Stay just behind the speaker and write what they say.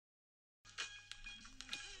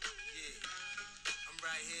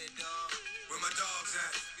dog? Where my dogs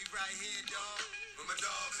at? We right here, dog. Where my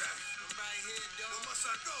dogs at? I'm right here, dog. What must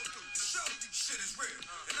I go through to show you shit is real?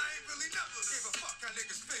 And I ain't really never gave a fuck how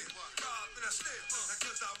niggas feel. Rob and I steal, not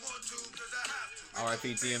cause I want to, cause I have to.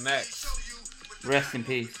 R.I.P. DMX. Rest in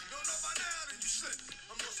peace.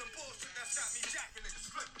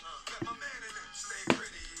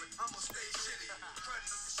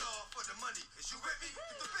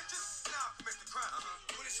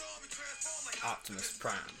 Optimus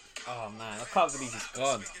Prime. Oh man, I can't believe he's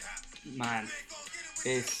gone. Man,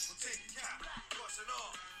 it's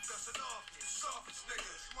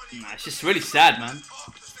just really sad, man.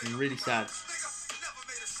 It's really sad.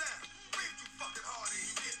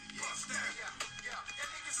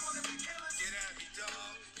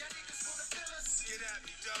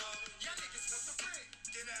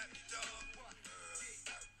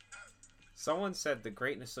 Someone said the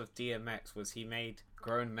greatness of DMX was he made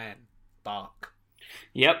grown men bark.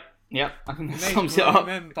 Yep. I think that He made sums it grown up.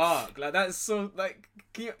 men bark. Like that's so like.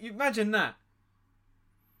 Can you imagine that?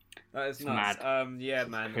 That is nuts. Mad. Yeah,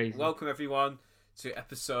 man. Crazy. Welcome everyone to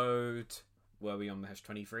episode. Were we on the hash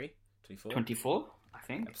 23? 24? 24, I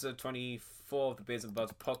think. Episode 24 of the Beers and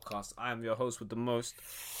Buds podcast. I am your host with the most,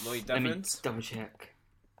 Lloyd Let me Devons. double check.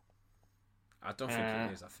 I don't think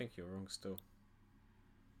it is. I think you're wrong still.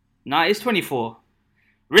 No, it's 24.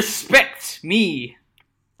 Respect me.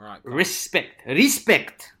 Right. Respect.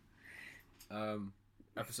 Episode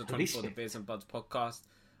 24 of the Beers and Buds podcast.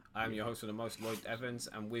 I am your host with the most, Lloyd Evans,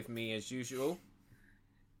 and with me as usual,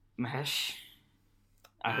 Mahesh.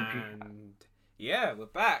 Yeah, we're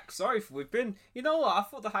back. Sorry for we've been. You know what? I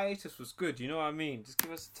thought the hiatus was good. You know what I mean? Just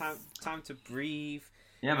give us time to breathe.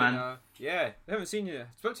 Yeah, man. Yeah, we haven't seen you.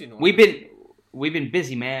 Spoke to you in a while. We've been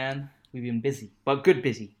busy, man. We've been busy, but good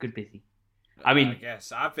busy. I mean, I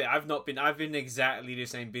guess I've been exactly the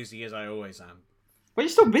same busy as I always am. but you're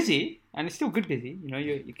still busy, and it's still good busy. You know,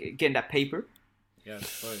 you're getting that paper. Yeah, I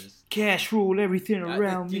suppose. Cash rule everything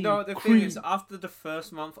around me. You know, the thing is, after the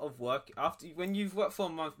first month of work, when you've worked for a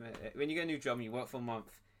month, when you get a new job and you work for a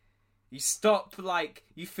month, you stop,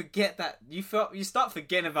 you forget that, you start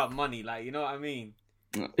forgetting about money, you know what I mean?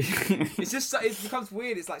 It's just, it becomes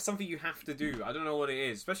weird. It's like something you have to do. I don't know what it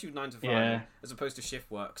is, especially with 9 to 5 as opposed to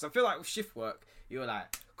shift work. Because I feel like with shift work, you're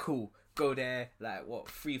like, cool, go there,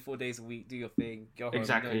 3-4 days a week, do your thing, go home.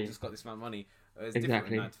 Exactly. You know, you just got this amount of money. It's different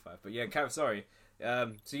with 9 to 5. But yeah, Kav, sorry.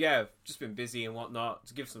 So yeah, just been busy and whatnot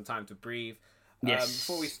to give some time to breathe. Yes.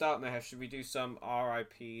 Before we start, Mehesh, should we do some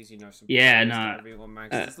RIPs? You know, some everyone, man.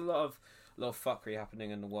 'Cause there's a lot of fuckery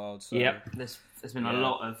happening in the world. So. Yep. There's been a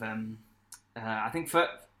lot of. I think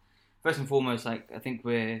first and foremost, I think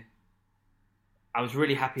I was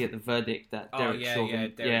really happy at the verdict that Derek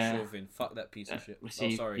Chauvin. Derek Chauvin. Fuck that piece of shit.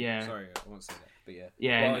 Received, sorry, I won't say that. But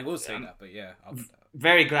yeah. Well, I will say that, but yeah.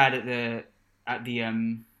 Very glad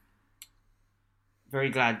very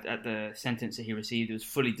glad at the sentence that he received. It was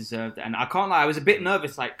fully deserved, and I can't lie, I was a bit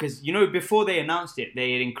nervous, because before they announced it,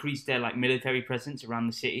 they had increased their military presence around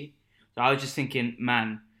the city. So I was just thinking,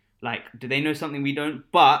 man, do they know something we don't?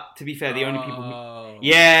 But to be fair, the only people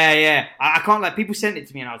I can't lie. People sent it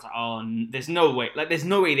to me, and I was like, oh, there's no way. There's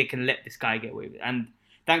no way they can let this guy get away with it. And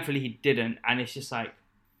thankfully, he didn't. And it's just I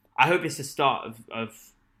hope it's the start of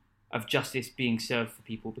justice being served for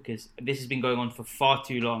people, because this has been going on for far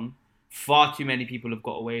too long. Far too many people have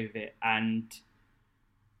got away with it, and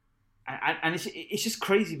it's just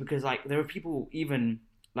crazy because there are people even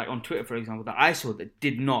on Twitter, for example, that I saw that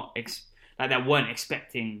did not that weren't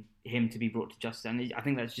expecting him to be brought to justice, and I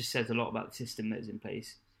think that just says a lot about the system that is in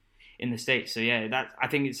place in the States. So yeah, I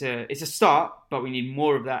think it's a start, but we need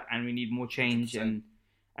more of that, and we need more change, 100%.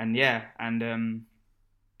 I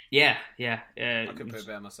could put it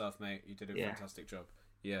better myself, mate. You did a fantastic job.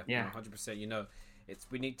 Yeah, 100%. You know,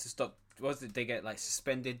 we need to stop. What is it? They get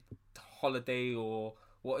suspended holiday, or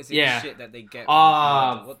what is it? Yeah. The shit that they get.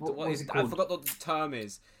 What is it called? I forgot what the term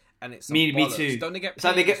is, and it's me too. Don't they get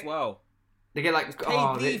paid as well? They get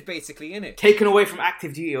paid leave, basically, innit? Taken away from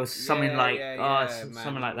active duty or something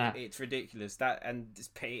something like that. It's ridiculous.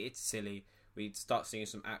 It's silly. We start seeing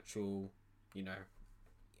some actual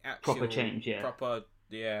proper change. Yeah,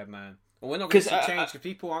 man. Well, we're not going to see change because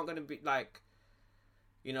people aren't going to be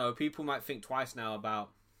people might think twice now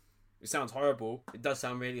about. It sounds horrible. It does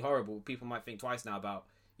sound really horrible. People might think twice now about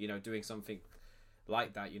doing something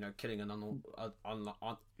like that. Killing an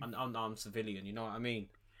unarmed civilian. You know what I mean?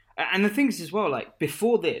 And the thing is as well,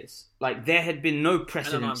 before this, there had been no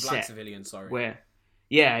precedent black set. Civilian, sorry. Where,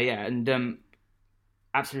 and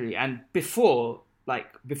absolutely, and before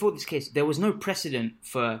this case, there was no precedent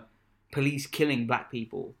for police killing black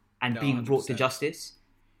people and being brought to justice.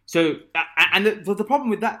 So, and the problem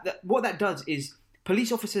with that, what that does is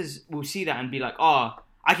police officers will see that and be like, oh,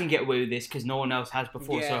 I can get away with this because no one else has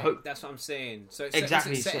before. Yeah, So that's what I'm saying. So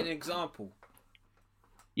exactly, set an example.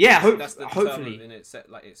 Yeah, that's the hopefully. Term, it set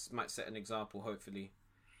like it might set an example. Hopefully.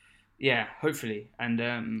 Yeah, hopefully, and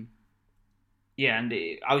I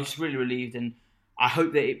was just really relieved, and I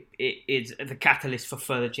hope that it is the catalyst for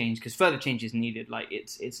further change because further change is needed. Like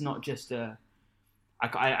it's not just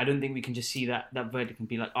I don't think we can just see that verdict and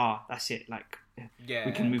be like, that's it. Like,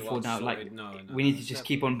 we can move forward now. Like, we need to just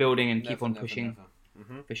keep on building and keep on pushing,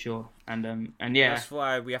 for sure. And yeah, that's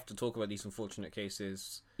why we have to talk about these unfortunate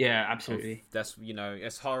cases. Yeah, absolutely. That's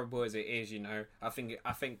as horrible as it is. I think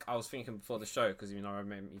I was thinking before the show because it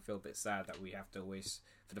made me feel a bit sad that we have to always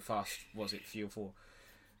for the past 3 or 4.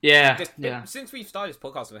 Yeah, Since we've started this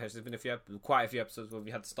podcast, there's been quite a few episodes where we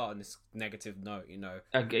had to start on this negative note, yeah,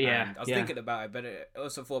 and I was thinking about it, but I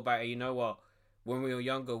also thought about it. You know what? When we were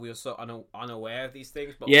younger, we were so unaware of these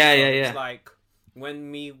things. But it's like when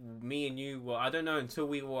me and you were, I don't know, until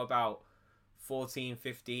we were about 14,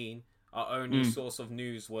 15, our only source of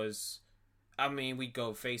news was, we'd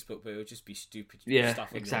go Facebook, but it would just be stupid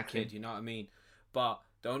stuff. Exactly. Kid, you know what I mean? But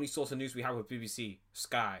the only source of news we had was BBC,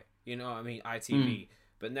 Sky, you know what I mean, ITV.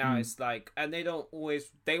 But now it's like, and they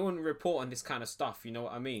wouldn't report on this kind of stuff, you know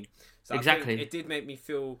what I mean? So exactly. I think it did make me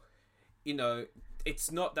feel,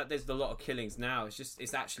 it's not that there's a lot of killings now,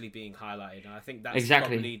 it's actually being highlighted. And I think that's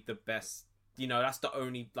probably the best, that's the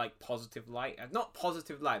only, like, positive light. Not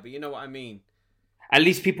positive light, but you know what I mean? At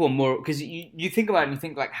least people are more, because you think about it and you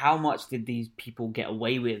think, like, how much did these people get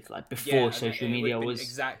away with, like, before social media was...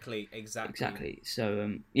 Exactly.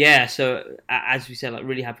 So, so as we said, like,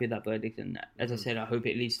 really happy with that verdict, and as I said, I hope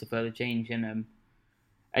it leads to further change, and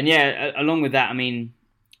along with that,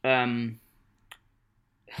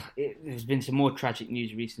 there's been some more tragic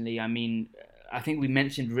news recently. I think we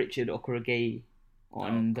mentioned Richard Okorogay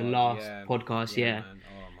on the last podcast,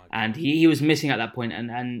 and he was missing at that point,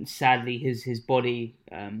 and sadly his body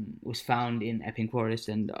was found in Epping Forest,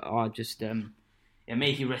 and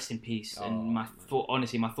may he rest in peace. And my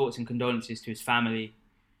thoughts and condolences to his family,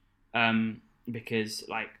 because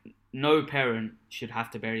like no parent should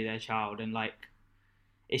have to bury their child, and like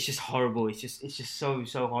it's just horrible. It's just so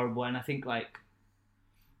horrible, and I think like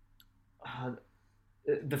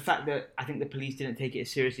the fact that I think the police didn't take it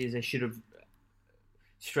as seriously as they should have.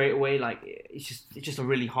 Straight away, like it's just a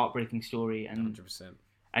really heartbreaking story, and 100%.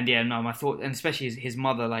 And my thought, and especially his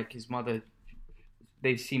mother,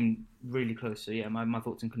 they seem really close. So my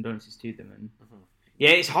thoughts and condolences to them, and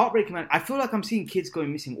it's heartbreaking, man. I feel like I'm seeing kids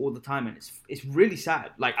going missing all the time, and it's really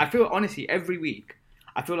sad. Like I feel honestly every week,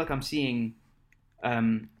 I feel like I'm seeing,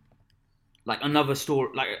 like another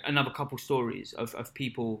story, like another couple stories of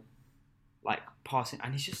people, like passing,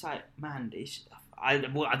 and it's just like, man, I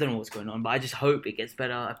don't know what's going on, but I just hope it gets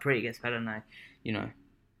better. I pray it gets better, and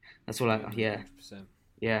that's all 100%.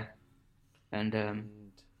 Yeah. And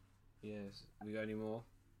yes, we got any more?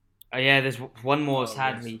 There's one more,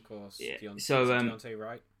 sadly. Yes, of course. Yeah. Deontay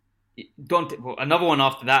Wright. Another one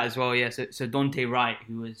after that as well. Yeah. So Deontay Wright,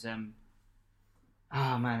 who was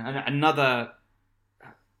another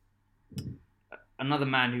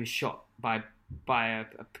man who was shot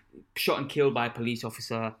shot and killed by a police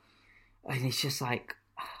officer. And it's just like,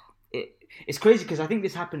 it's crazy because I think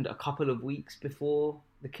this happened a couple of weeks before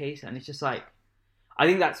the case, and it's just like, I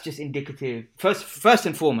think that's just indicative. First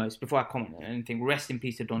and foremost, before I comment on anything, rest in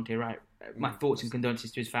peace to Deontay Wright. My thoughts and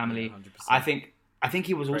condolences to his family. 100%. I think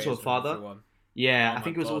he was also a father. Yeah, I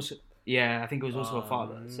think he was also. Yeah, I think he was also a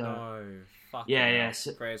father. So no. Fuck yeah.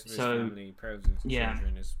 Prayers for his family, prayers for his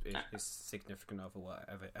children, his significant other,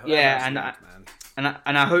 whatever.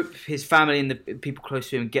 And I hope his family and the people close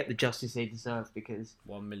to him get the justice they deserve, because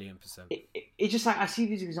 1,000,000%. It's just like I see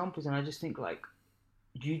these examples and I just think like,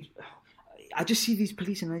 I just see these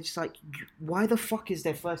police and I just like, why the fuck is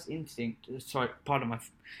their first instinct? Sorry, pardon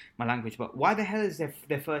my language, but why the hell is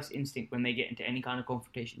their first instinct when they get into any kind of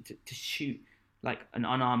confrontation to shoot like an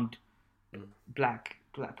unarmed black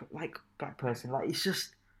person? Like, it's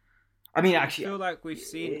just, actually, I feel like we've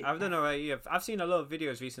seen, I don't know about you, I've seen a lot of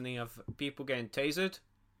videos recently of people getting tasered.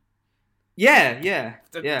 Yeah.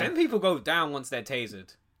 Then people go down once they're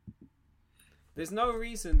tasered. There's no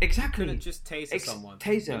reason you couldn't just taser someone.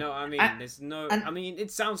 Taser. You know what I mean? There's no,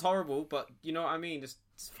 it sounds horrible, but you know what I mean?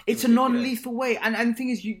 It's a non-lethal way, and the thing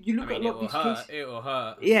is, you look at a lot of these cases. It will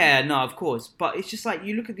hurt. Yeah, no, of course, but it's just like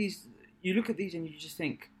you look at these and you just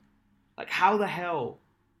think, like, how the hell,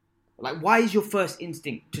 like, why is your first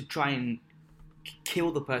instinct to try and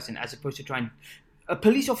kill the person as opposed to try and... A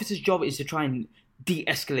police officer's job is to try and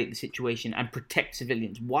de-escalate the situation and protect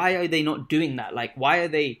civilians. Why are they not doing that? Like, why are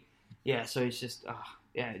they? Yeah, so it's just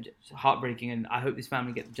just heartbreaking, and I hope this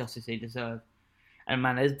family get the justice they deserve. And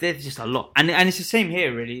man, there's just a lot, and it's the same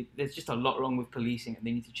here really. There's just a lot wrong with policing, and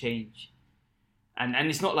they need to change. And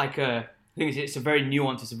it's not like it's a very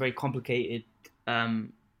nuanced, it's a very complicated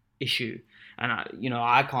issue, and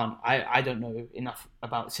I don't know enough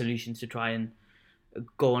about solutions to try and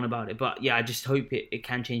go on about it. But yeah, I just hope it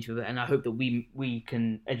can change with it, and I hope that we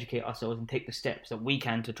can educate ourselves and take the steps that we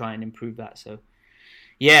can to try and improve that. So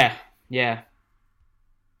yeah.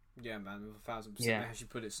 Yeah, man, 1,000%. Yeah. You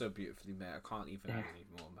put it so beautifully, mate. I can't even add any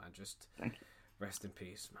more, man. Just rest in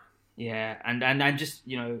peace, man. Yeah, and just,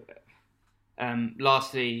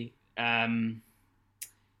 lastly, I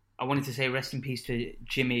wanted to say rest in peace to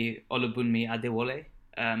Jimmy Olubunmi Adewale.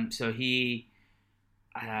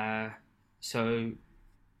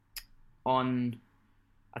 On,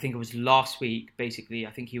 I think it was last week, basically,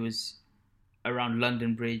 I think he was around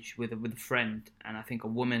London Bridge with a friend, and I think a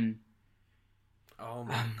woman... Oh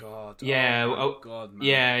my god! Yeah, oh my god, man.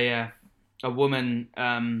 Yeah. A woman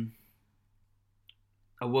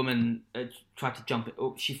tried to jump.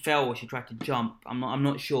 She fell, or she tried to jump. I'm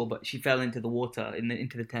not sure, but she fell into the water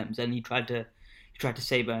into the Thames, and he tried to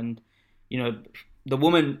save her. And the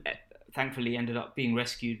woman thankfully ended up being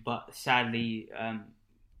rescued, but sadly,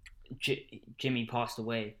 Jimmy passed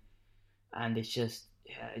away. And it's just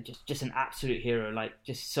an absolute hero, like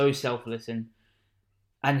just so selfless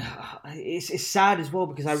and it's sad as well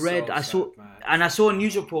because I saw a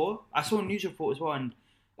news report as well, and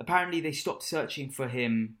apparently they stopped searching for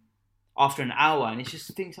him after an hour, and it's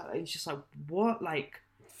just things like it's just like what, like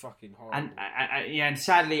fucking horrible. And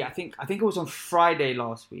sadly, I think it was on Friday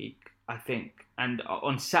last week, I think, and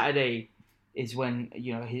on Saturday is when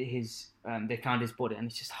his they found his body, and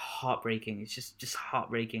it's just heartbreaking. It's just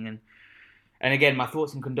heartbreaking, and again, my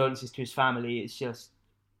thoughts and condolences to his family.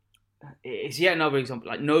 It's yet another example.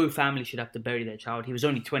 Like, no family should have to bury their child. He was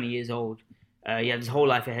only 20 years old. He had his whole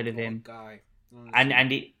life ahead of him. Guy.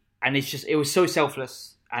 And it's just, it was so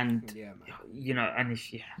selfless. And yeah, man. And it's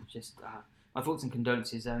just my thoughts and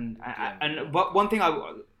condolences. But one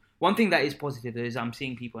thing that is positive is I'm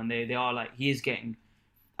seeing people, and they are like, he is getting.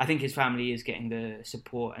 I think his family is getting the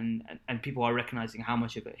support, and people are recognizing how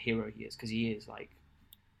much of a hero he is, because he is like,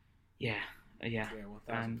 yeah, 1,000%,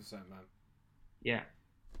 man. Yeah.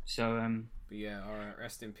 So But yeah, all right.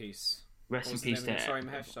 Rest in peace. Rest in peace. Sorry,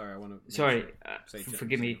 Mahesh. Sorry, I want to. Sorry,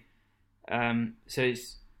 forgive me. So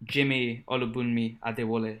it's Jimmy Olubunmi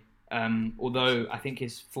Adewale. Although I think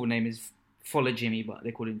his full name is Follow Jimmy, but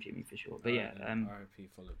they call him Jimmy for sure. But R.I.P.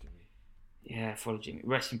 Follow Jimmy. Yeah, Follow Jimmy.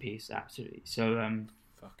 Rest in peace. Absolutely. So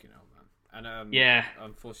fucking hell, man. And yeah.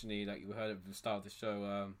 Unfortunately, like you heard at the start of the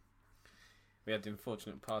show, we had the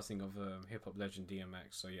unfortunate passing of hip hop legend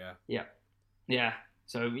DMX. So yeah. Yeah.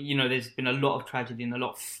 So there's been a lot of tragedy and a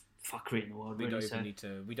lot of fuckery in the world. We don't need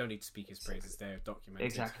to speak his praises. They're documented.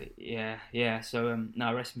 Exactly. Yeah. So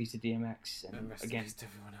no, rest in peace to DMX, and rest again in peace to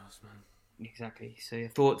everyone else, man. Exactly. So yeah,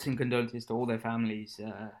 thoughts and condolences to all their families.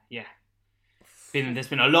 There's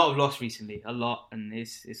been a lot of loss recently, and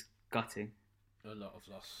it's gutting. A lot of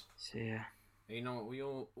loss. So yeah. You know what? We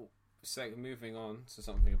all moving on to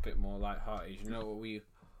something a bit more light-hearted. You know what? We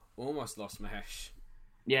almost lost, Mahesh.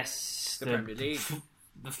 Yes, the Premier League.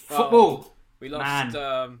 The football. We lost.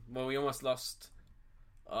 We almost lost.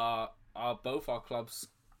 Both our clubs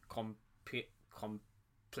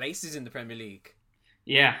places in the Premier League.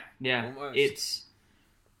 Yeah. Almost. It's.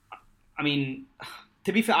 I mean,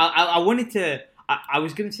 to be fair, I wanted to. I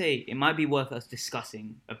was going to say it might be worth us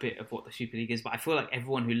discussing a bit of what the Super League is, but I feel like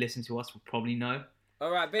everyone who listens to us will probably know.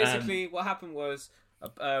 All right. Basically, what happened was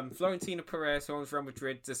Florentino Perez, who owns Real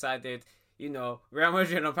Madrid, decided, Real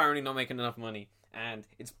Madrid are apparently not making enough money, and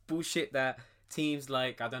it's bullshit that teams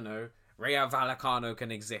like, I don't know, Rayo Vallecano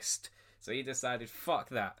can exist. So he decided, fuck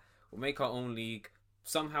that. We'll make our own league.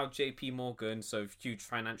 Somehow JP Morgan, so huge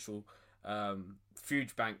financial,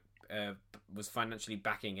 huge bank, was financially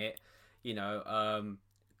backing it.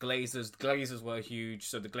 Glazers were huge.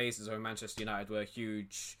 So the Glazers of Manchester United were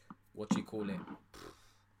huge. What do you call it?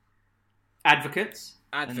 Advocate.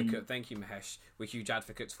 Thank you, Mahesh. We're huge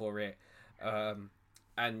advocates for it.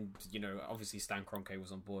 And obviously Stan Kroenke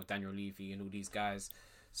was on board, Daniel Levy and all these guys.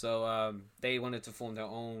 So they wanted to form their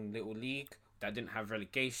own little league that didn't have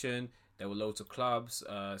relegation. There were loads of clubs,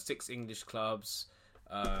 6 English clubs,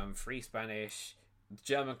 3 Spanish.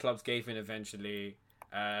 German clubs gave in eventually.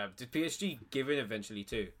 Did PSG give in eventually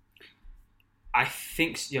too? I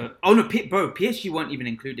think so. Oh no, PSG weren't even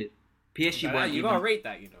included. PSG weren't. You gotta rate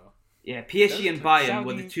that, Yeah, PSG and Bayern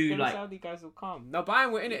were the two Saudi guys will come. No,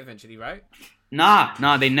 Bayern were in it eventually, right?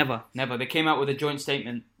 Nah, they never. They came out with a joint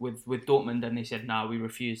statement with Dortmund and they said, nah, we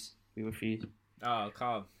refuse. Oh,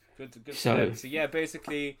 calm. Good for So- them. So yeah,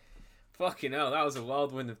 basically, fucking hell, that was a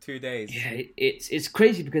whirlwind of 2 days. Yeah, it's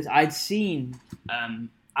crazy because I'd seen,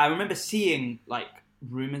 I remember seeing like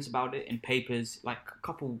rumors about it in papers like a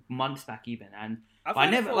couple months back even, and I've I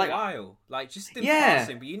heard never it for like a while, like just in Yeah.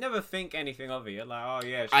 passing, but you never think anything of it. You're like, oh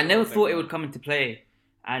yeah. I sure, never they're thought it gonna- would come into play,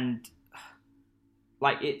 and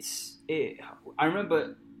like I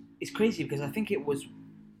remember it's crazy because I think it was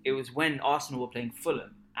when Arsenal were playing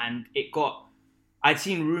Fulham, and I'd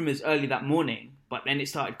seen rumors early that morning, but then it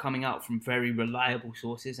started coming out from very reliable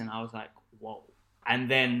sources, and I was like, whoa. And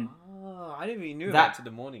then Oh, I didn't even knew That- that to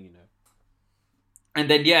the morning, you know. And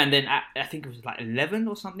then I think it was like 11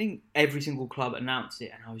 or something. Every single club announced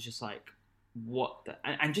it, and I was just like, "What?"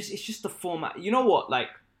 And just it's just the format. You know what? Like,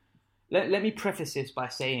 let me preface this by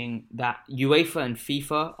saying that UEFA and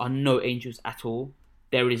FIFA are no angels at all.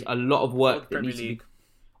 There is a lot of Or work the that Premier needs to be, League.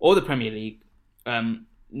 or the Premier League.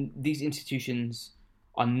 These institutions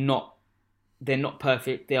are not. They're not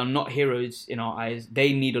perfect. They are not heroes in our eyes.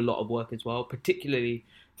 They need a lot of work as well, particularly.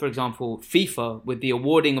 For example, FIFA, with the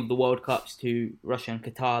awarding of the World Cups to Russia and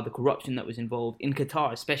Qatar, the corruption that was involved, in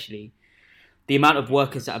Qatar especially, the amount of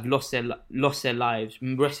workers that have lost their lives,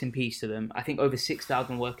 rest in peace to them. I think over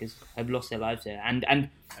 6,000 workers have lost their lives there. And I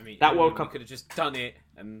mean, that World Cup- could have just done it,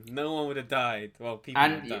 and no one would have died. Well, people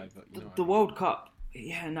would have died, but you know. the World Cup,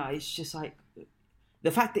 it's just like the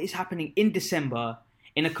fact that it's happening in December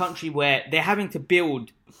in a country where they're having to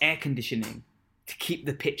build air conditioning to keep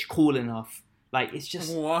the pitch cool enough. Like, it's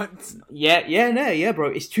just... What? Yeah, bro.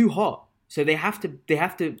 It's too hot. So they have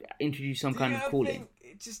to introduce some kind of cooling.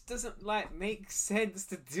 It just doesn't like make sense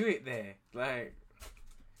to do it there. Like,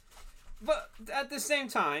 but at the same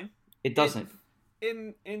time, It doesn't.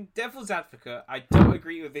 in Devil's Advocate, I don't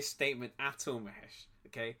agree with this statement at all, Mahesh.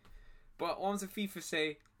 Okay, but once the FIFA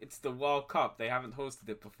say it's the World Cup, they haven't hosted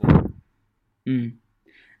it before.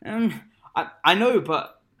 I know,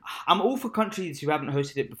 but I'm all for countries who haven't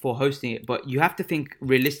hosted it before hosting it, but you have to think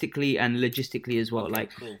realistically and logistically as well. Okay,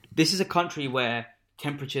 like, cool. This is a country where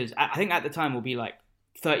temperatures, I think at the time, will be like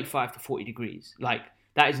 35 to 40 degrees. Like,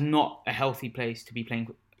 that is not a healthy place to be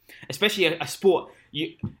playing, especially a sport.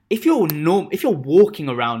 If you're walking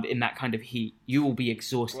around in that kind of heat, you will be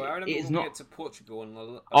exhausted. Well, I remember It is when we not. get to Portugal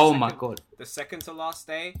on My God. the second to last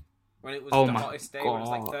day, when it was Oh the my hottest day, when it was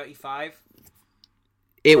like God. 35.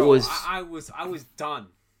 It Bro, was. I was done.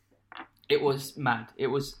 It was mad. It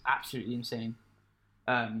was absolutely insane.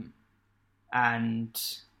 And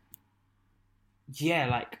yeah,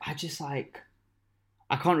 like I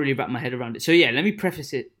can't really wrap my head around it. So yeah, let me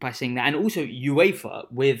preface it by saying that. And also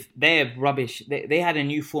UEFA, with their rubbish, they had a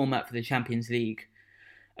new format for the Champions League,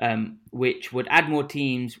 which would add more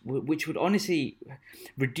teams, which would honestly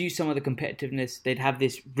reduce some of the competitiveness. They'd have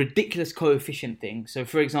this ridiculous coefficient thing. So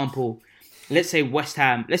for example, let's say West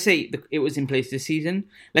Ham, it was in place this season.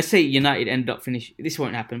 Let's say United ended up this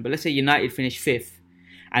won't happen, but let's say United finished 5th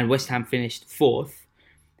and West Ham finished 4th.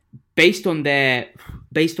 Based on their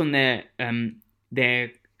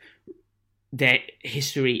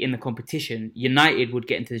history in the competition, United would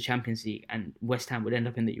get into the Champions League and West Ham would end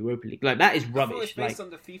up in the Europa League. Like, that is I thought it was rubbish. based Like, on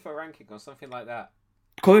the FIFA ranking or something like that.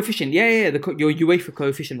 coefficient, your UEFA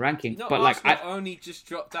coefficient ranking. No, But like, Arsenal only just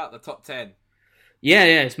dropped out the top 10. yeah,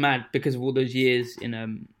 it's mad because of all those years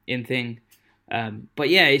in thing. But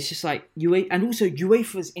yeah, it's just like and also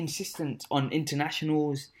UEFA's insistent on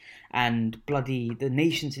internationals and bloody the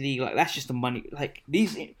Nations League. Like, that's just the money. Like,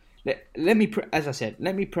 these. Let me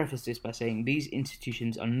preface this by saying these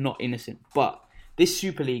institutions are not innocent. But this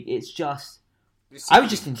Super League, it's just. I was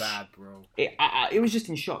just in bad, bro. It was just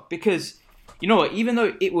in shock because, you know what? Even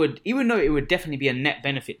though it would definitely be a net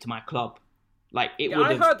benefit to my club. Like, it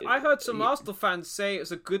would. I heard some Arsenal fans say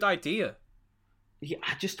it's a good idea. Yeah,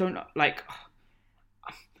 I just don't like.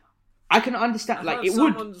 I can understand. I Like, heard it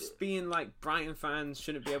would. someone's being like, Brighton fans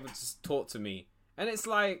shouldn't be able to talk to me, and it's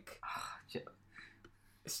like,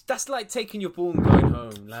 that's like taking your ball and going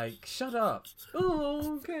home. Like, shut up.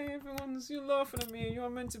 Oh, okay, you're laughing at me, and you're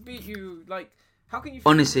meant to beat you. Like, how can you?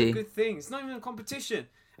 Honestly, a good thing. It's not even a competition.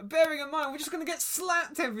 And bearing in mind, we're just gonna get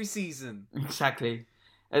slapped every season. Exactly.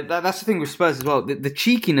 That's the thing with Spurs as well. The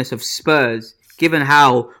cheekiness of Spurs, given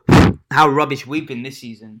how rubbish we've been this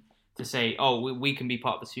season, to say, oh, we can be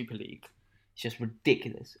part of the Super League. It's just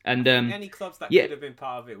ridiculous. And any clubs that could have been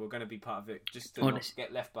part of it were going to be part of it, just to not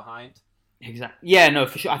get left behind. Exactly. Yeah, no,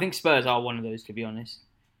 for sure. I think Spurs are one of those, to be honest.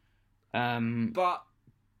 But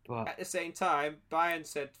at the same time, Bayern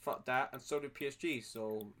said fuck that, and so did PSG.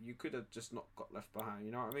 So you could have just not got left behind.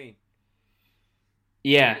 You know what I mean?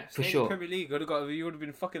 Yeah, for Staying in sure. the Premier League you would have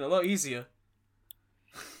been fucking a lot easier.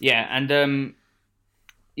 Yeah, and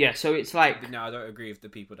yeah, so it's like, But no, I don't agree with the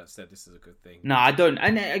people that said this is a good thing. no, I don't.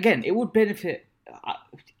 And again, it would benefit.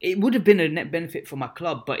 It would have been a net benefit for my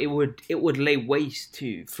club, but it would lay waste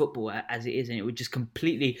to football as it is, and it would just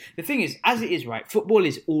completely. The thing is, as it is, right? Football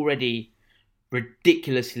is already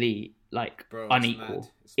ridiculously like Bro, unequal.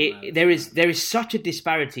 it's mad. There is such a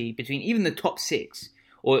disparity between even the top six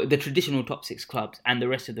or the traditional top six clubs and the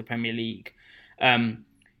rest of the Premier League.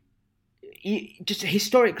 Just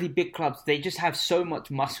historically big clubs, they just have so much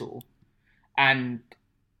muscle, and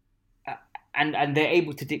they're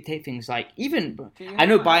able to dictate things. Like even I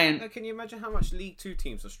know Bayern. Can you imagine how much League Two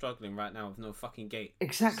teams are struggling right now with no fucking gate?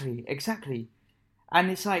 Exactly, and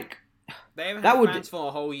it's like They haven't that had would fans for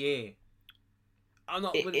a whole year. I'm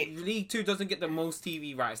not. League Two doesn't get the most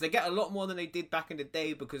TV rights. They get a lot more than they did back in the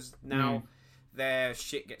day because now their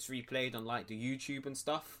shit gets replayed on like the YouTube and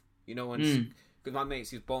stuff. You know, because my mate's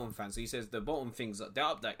his Bolton fan, so he says the Bolton things they're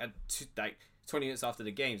up like 20 minutes after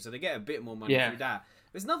the game, so they get a bit more money through that.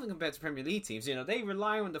 There's nothing compared to Premier League teams. You know, they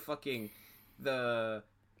rely on the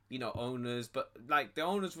owners, but like the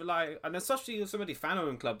owners rely, and especially some of the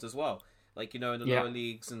fan-owned clubs as well. Like, you know, in the lower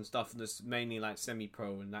leagues and stuff, and there's mainly like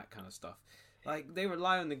semi-pro and that kind of stuff. Like, they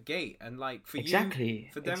rely on the gate, and like for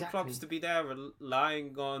them clubs to be there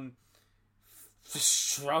relying on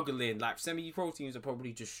struggling, like semi-pro teams are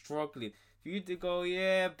probably just struggling. For you to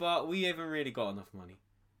go, but we haven't really got enough money.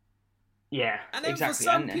 Yeah, and then for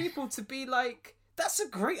some people to be like, that's a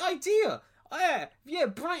great idea. Yeah,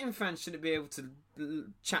 Brighton fans shouldn't be able to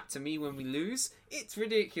chat to me when we lose. It's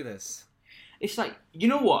ridiculous. It's like, you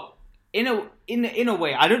know what? In a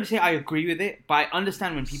way, I don't say I agree with it, but I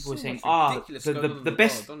understand when people are saying, the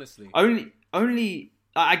best, world, honestly. only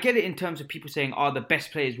I get it in terms of people saying, the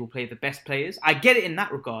best players will play the best players. I get it in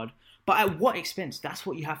that regard, but at what expense? That's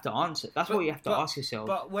what you have to answer. That's what you have to ask yourself.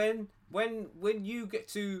 But when you get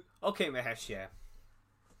to, okay, Mahesh,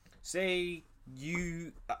 say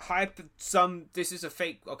you hype this is a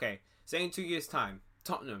fake, okay, say in 2 years' time,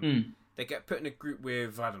 Tottenham, they get put in a group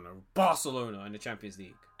with, I don't know, Barcelona in the Champions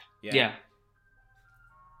League. Yeah.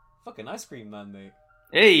 Fucking ice cream man, mate.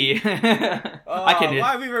 Hey. I can hear.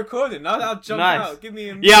 Why are we recording? I'll jump out. Give me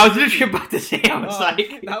a minute. Yeah, I was literally about to say, I was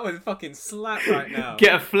like... That was fucking slap right now.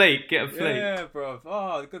 Get a flake. Yeah, bro.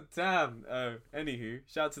 Oh, good damn. Anywho,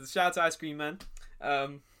 shout out to Ice Cream Man. I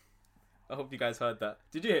hope you guys heard that.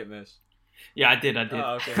 Did you hit Mish? Yeah, I did.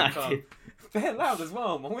 Oh, okay. Very loud as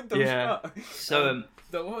well. My window's shut. So,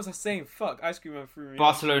 what was I saying? Fuck, Ice Cream Man threw me.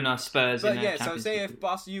 Barcelona, Spurs. But yeah, so say if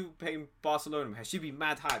you playing Barcelona, she'd be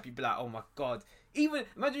mad hype. You'd be like, oh my god. Even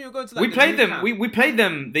imagine you're going to like. We played them. We played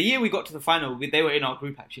them the year we got to the final. They were in our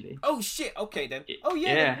group actually. Oh shit! Okay then. Oh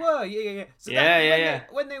yeah, they were. Yeah. So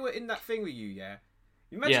when they were in that thing with you,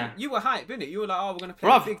 imagine you were hype, innit? You were like, oh, we're gonna play.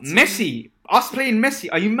 Bruv, a big team. Messi. Us playing Messi.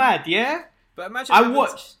 Are you mad? Yeah. But imagine. I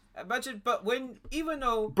watched. Imagine, but even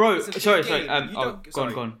though. Bro, sorry. Go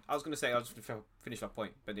on. I was gonna say I was gonna finish my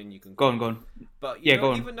point, but then you can go on. But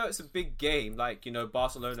go on. Even though it's a big game, like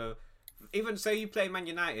Barcelona. Even say you play Man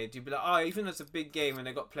United, you'd be like, even though it's a big game and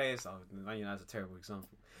they got players. Oh, Man United's a terrible example.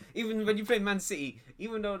 Even when you play Man City,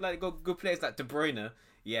 even though like got good players like De Bruyne,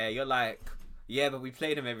 you're like, but we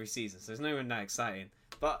play them every season, so it's not even that exciting.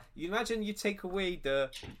 But you imagine you take away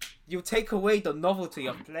the novelty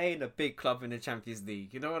of playing a big club in the Champions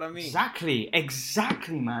League. You know what I mean?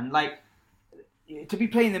 Exactly, man. Like to be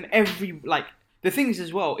playing them the thing is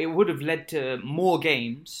as well, it would have led to more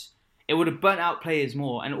games. It would have burnt out players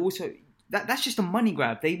more, and also. That's just a money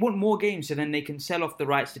grab. They want more games so then they can sell off the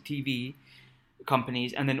rights to TV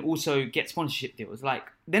companies and then also get sponsorship deals. Like,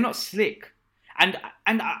 they're not slick. And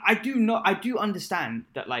I do understand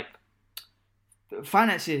that, like,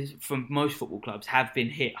 finances from most football clubs have been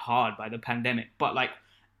hit hard by the pandemic. But, like,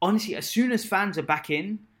 honestly, as soon as fans are back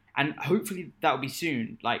in, and hopefully that'll be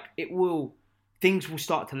soon, like, things will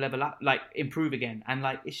start to level up, like, improve again. And,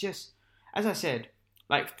 like, it's just, as I said,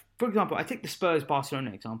 like, for example, I take the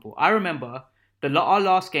Spurs-Barcelona example. I remember our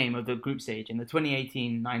last game of the group stage in the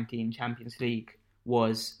 2018-19 Champions League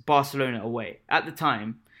was Barcelona away. At the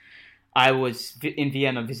time, I was in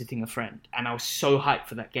Vienna visiting a friend, and I was so hyped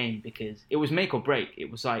for that game because it was make or break.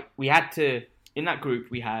 It was like, we had to, in that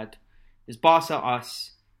group, there's Barca,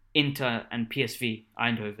 us, Inter, and PSV,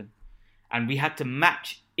 Eindhoven. And we had to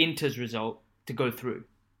match Inter's result to go through.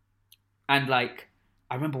 And, like,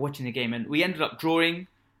 I remember watching the game, and we ended up drawing,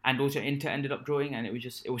 and also Inter ended up drawing, and it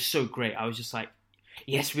was so great. I was just like,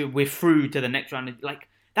 yes, we're through to the next round. Like,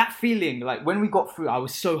 that feeling, like, when we got through, I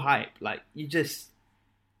was so hyped. Like,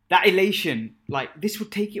 that elation, like, this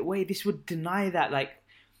would take it away. This would deny that, like,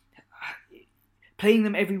 playing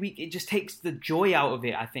them every week, it just takes the joy out of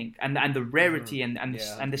it, I think, and the rarity and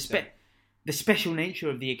the special nature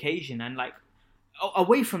of the occasion. And like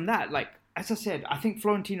away from that, like as I said, I think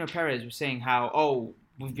Florentino Perez was saying how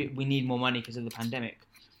we need more money because of the pandemic.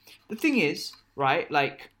 The thing is, right,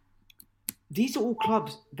 like these are all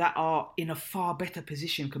clubs that are in a far better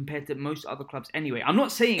position compared to most other clubs. Anyway, I'm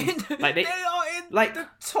not saying like they are in like the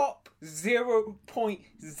top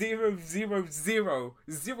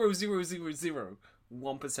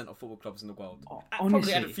 0.0000001% of football clubs in the world. Honestly,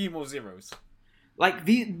 probably add a few more zeros. Like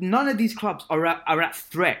none of these clubs are at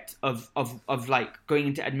threat of like going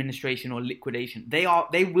into administration or liquidation. They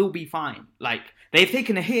will be fine. Like they've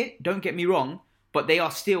taken a hit. Don't get me wrong, but they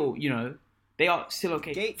are still, they are still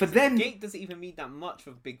okay. For them, gate doesn't even mean that much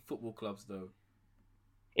for big football clubs, though.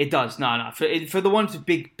 It does. No. For the ones with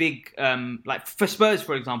big, like for Spurs,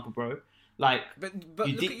 for example, bro. Like, but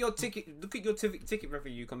look at your ticket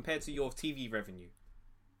revenue compared to your TV revenue.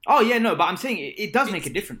 Oh yeah, no, but I'm saying it does make a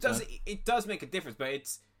difference. It does make a difference, but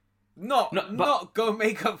it's not go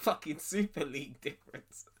make a fucking Super League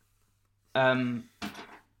difference.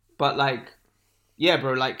 But like, yeah,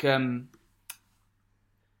 bro, like, for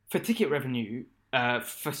ticket revenue,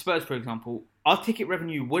 for Spurs, for example, our ticket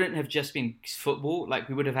revenue wouldn't have just been football. Like,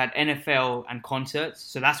 we would have had NFL and concerts.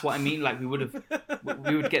 So that's what I mean. Like, we would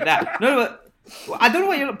get that. No, but I don't know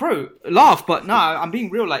why you're, bro, laugh, but no, I'm being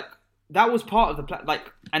real. Like, that was part of the plan.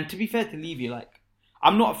 Like, and to be fair to Levy, like,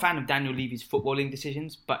 I'm not a fan of Daniel Levy's footballing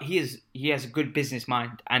decisions, but he has a good business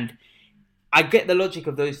mind, and I get the logic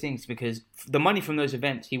of those things because the money from those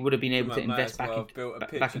events he would have been able to invest back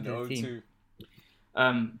into the team.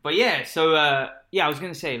 But yeah, so I was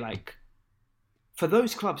gonna say, like, for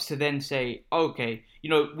those clubs to then say, okay,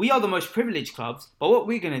 we are the most privileged clubs, but what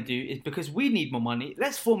we're gonna do is, because we need more money,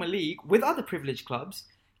 let's form a league with other privileged clubs,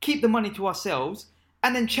 keep the money to ourselves,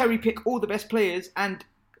 and then cherry pick all the best players and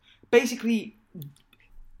basically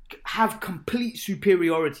have complete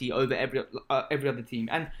superiority over every other team.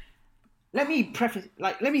 And let me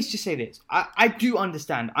just say this. I do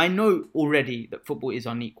understand. I know already that football is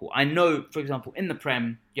unequal. I know, for example, in the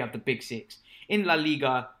Prem, you have the big six. In La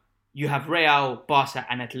Liga, you have Real, Barca,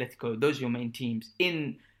 and Atletico. Those are your main teams.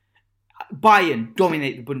 In Bayern,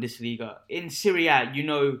 dominate the Bundesliga. In Serie A,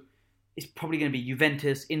 it's probably going to be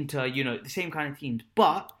Juventus, Inter, the same kind of teams.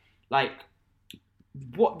 But, like,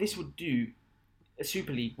 what this would do, a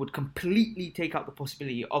Super League, would completely take out the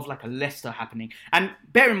possibility of, like, a Leicester happening. And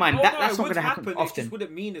bear in mind, that's not going to happen often. It just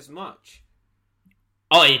wouldn't mean as much.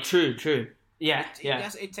 Oh, yeah, true. Yeah.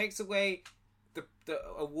 It takes away the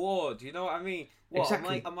award, you know what I mean? What,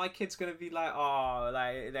 exactly. Are my kids going to be like,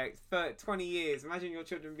 20 years, imagine your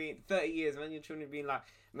children being, 30 years, imagine your children being like,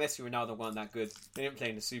 Messi, Ronaldo weren't that good. They didn't play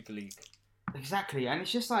in the Super League. Exactly, and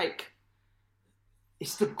it's just like,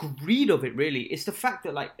 it's the greed of it, really. It's the fact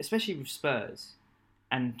that, like, especially with Spurs,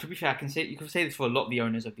 and to be fair, you can say this for a lot of the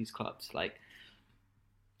owners of these clubs. Like,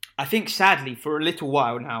 I think sadly, for a little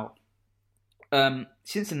while now,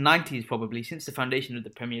 since the 90s probably, since the foundation of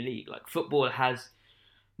the Premier League, like, football has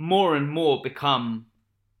more and more become,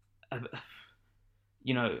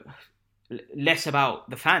 less about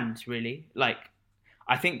the fans, really. Like,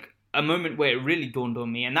 I think a moment where it really dawned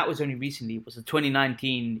on me, and that was only recently, was the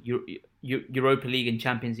 2019 Europa League and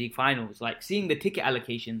Champions League finals. Like, seeing the ticket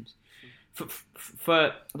allocations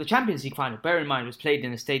for the Champions League final, bear in mind, it was played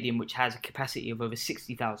in a stadium which has a capacity of over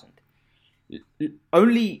 60,000.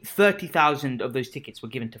 Only 30,000 of those tickets were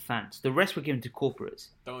given to fans. The rest were given to corporates.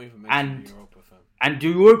 Don't even mention the Europa fan. And the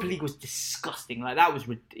Europa League was disgusting. Like, that was,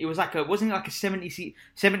 it was like wasn't it like a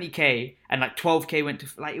 70k and like 12k went to,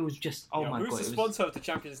 like, it was just, my God. Who's the sponsor of the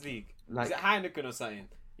Champions League? Like, is it Heineken or something?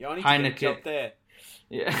 You only Heineken. get up there.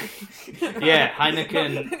 Yeah. Yeah,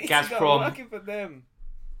 Heineken, Gazprom. Working for them.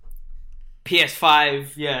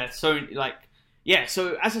 PS5, yeah. So, like, yeah,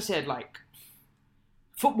 so as I said, like,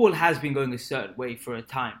 football has been going a certain way for a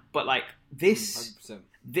time. But, like, this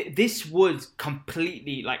was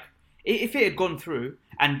completely, like, if it had gone through,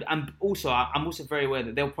 and I'm also very aware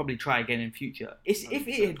that they'll probably try again in future. If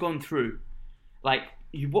it had gone through, like,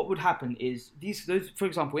 what would happen is those, for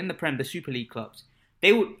example, in the Prem, the Super League clubs,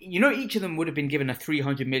 they would, each of them would have been given a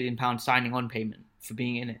 £300 million signing on payment for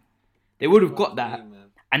being in it. They would have got that,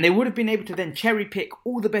 and they would have been able to then cherry pick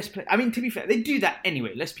all the best players. I mean, to be fair, they do that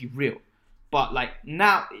anyway. Let's be real. But, like,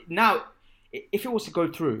 now, if it was to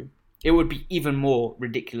go through, it would be even more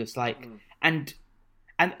ridiculous. Like, and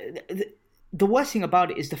the worst thing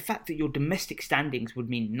about it is the fact that your domestic standings would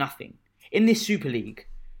mean nothing. In this Super League,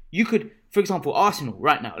 you could, for example, Arsenal,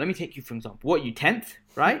 right now, let me take you for example. What, you 10th,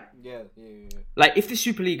 right? Yeah. Like, if the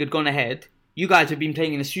Super League had gone ahead, you guys have been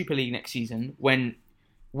playing in the Super League next season when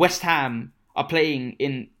West Ham are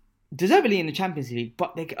playing deservedly in the Champions League,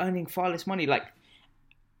 but they're earning far less money. Like,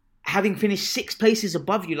 having finished 6 places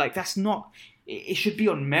above you, like, that's not... It should be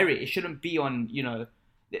on merit. It shouldn't be on,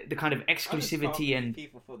 the kind of exclusivity and...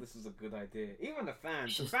 People thought this was a good idea. Even the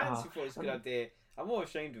fans. The fans who thought it was a good idea. I'm more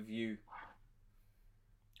ashamed of you.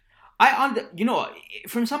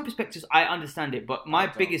 From some perspectives, I understand it, but my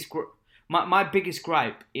biggest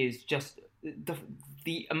gripe is just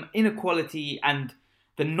the inequality and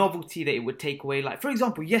the novelty that it would take away. Like, for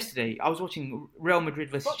example, yesterday I was watching Real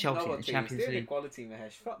Madrid versus Chelsea in the Champions League. It's the inequality,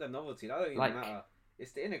 Mahesh. Fuck the novelty. That don't even matter.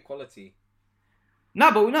 It's the inequality.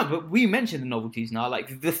 No, but we mentioned the novelties now,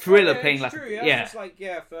 like the thrill of playing. Like, true, yeah, just like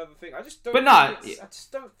further thing. I just don't. But I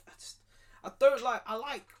don't like. I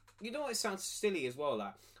like. You know what? It sounds silly as well.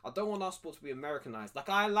 Like, I don't want our sport to be Americanized. Like,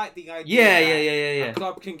 I like the idea that a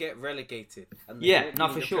club can get relegated and they won't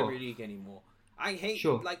be in the Premier League anymore. I hate,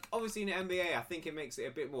 like, obviously in the NBA, I think it makes it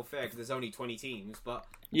a bit more fair because there's only 20 teams, but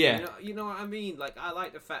you know what I mean? Like, I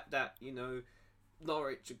like the fact that,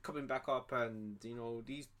 Norwich are coming back up and,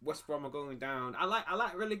 these West Brom are going down. I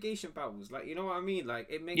like relegation battles. Like, you know what I mean? Like,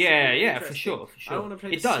 it makes it for sure. I don't want to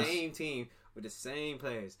play the same team with the same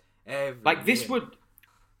players every Like, year.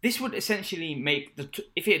 This would essentially make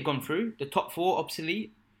if it had gone through, the top 4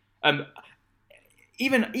 obsolete.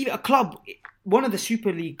 Even a club, one of the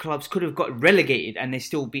Super League clubs could have got relegated and they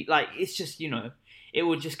still beat. Like, it's just, it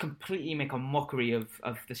would just completely make a mockery of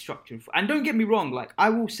the structure. And don't get me wrong, like, I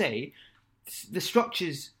will say, the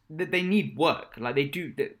structures that they need work. Like, they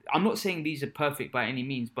do. I'm not saying these are perfect by any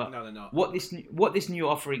means, but no, they're not. What this new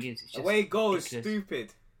offering is just away goal is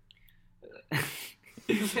ridiculous.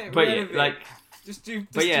 Stupid. But yeah, like. Just do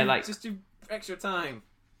extra time.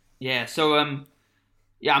 Yeah, so I'm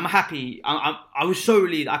happy. I was so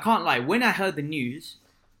relieved. I can't lie. When I heard the news,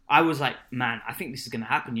 I was like, man, I think this is gonna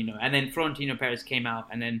happen, And then Florentino Perez came out,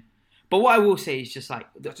 and then. But what I will say is just like,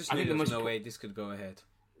 I think there was no way this could go ahead.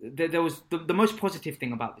 There was the most positive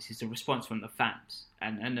thing about this is the response from the fans,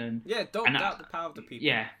 and don't doubt the power of the people.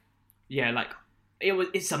 Yeah, like it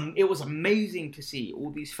was amazing to see all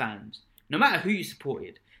these fans, no matter who you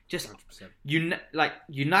supported. Just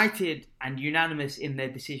united and unanimous in their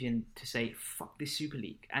decision to say fuck this Super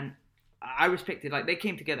League, and I respected. Like, they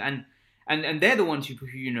came together and they're the ones who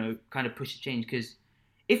kind of pushed the change. Because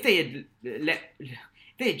if they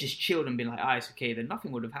had just chilled and been like, it's okay, then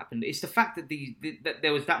nothing would have happened. It's the fact that that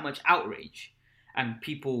there was that much outrage and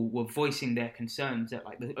people were voicing their concerns that,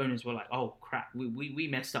 like, the owners were like, oh crap, we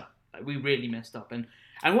messed up, like, we really messed up. And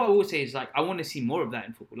what I will say is, like, I want to see more of that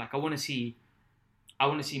in football. Like, I want to see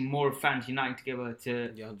more fans uniting together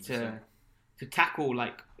to tackle,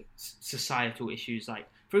 like, societal issues. Like,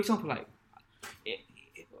 for example, like,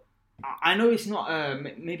 I know it's not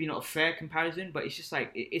maybe not a fair comparison, but it's just like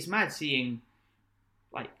it's mad seeing,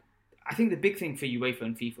 like, I think the big thing for UEFA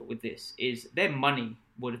and FIFA with this is their money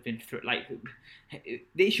would have been like,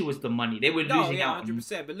 the issue was the money. They were losing out.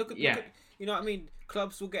 100%. But look at you know what I mean?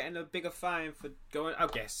 Clubs will get in a bigger fine for going, I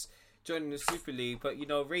guess, joining the Super League, but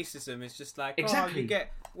racism is just like, exactly. You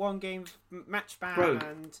get one game match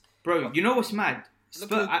ban, bro. You know what's mad?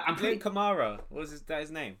 I'm pretty Kamara. What was his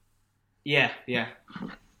name? Yeah.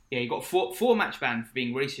 He got four match ban for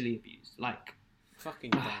being racially abused. Like, fucking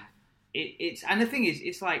dumb. It's and the thing is,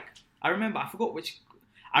 it's like, I remember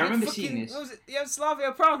seeing this. What was it? Yeah,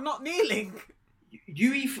 Slavia Prague not kneeling.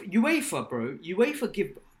 UEFA, bro. UEFA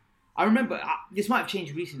give. I remember this might have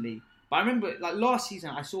changed recently. But I remember, like, last season,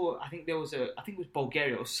 I think it was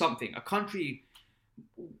Bulgaria or something, a country,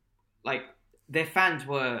 like, their fans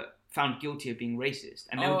were found guilty of being racist,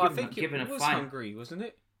 and they were given a fine. It was Hungary, wasn't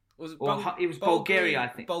it? It was Bulgaria, I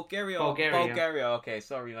think. Bulgaria. Okay,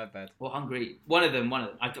 sorry, my bad. Or Hungary. One of them.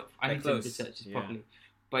 I need to research this properly.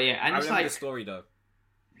 But yeah, and it's remember the story though.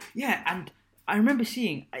 Yeah, and I remember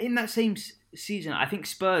seeing in that same season, I think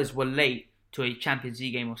Spurs were late to a Champions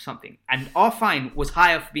League game or something, and our fine was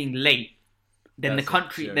higher for being late than the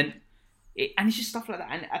country. And it's just stuff like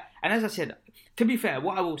that. And as I said, to be fair,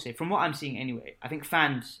 what I will say, from what I'm seeing anyway, I think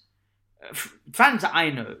fans that I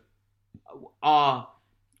know are,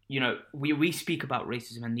 we speak about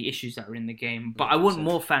racism and the issues that are in the game, but I want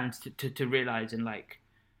more fans to realize and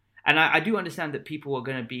I do understand that people are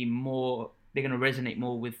going to be more, they're going to resonate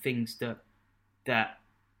more with things that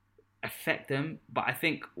affect them, but I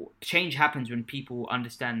think change happens when people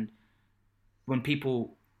understand, when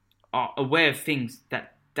people are aware of things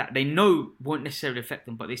that they know won't necessarily affect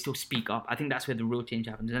them, but they still speak up. I think that's where the real change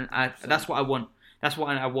happens, and that's what I want. That's what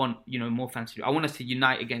I want. more fans to do. I want us to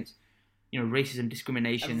unite against, racism,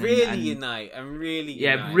 discrimination, and really unite. Really,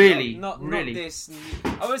 not really. Not this.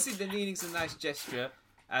 Obviously, the kneeling's a nice gesture,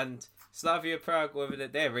 and Slavia Prague, whether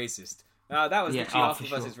they're racist. That was Yeah, literally for Arsenal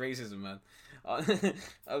sure. versus racism, man.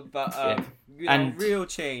 But Yeah. you know, And- real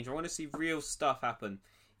change. I want to see real stuff happen.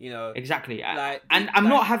 You know, Exactly. Like, And I'm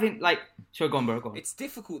not having like. Sorry, go on, bro. Go on. it's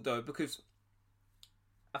difficult though because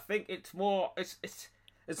I think it's more.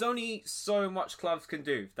 It's only so much clubs can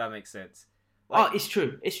do. If that makes sense. Like, It's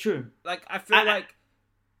true. It's true. like I feel like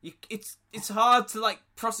it's hard to like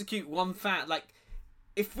prosecute one fan. Like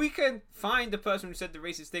if we can find the person who said the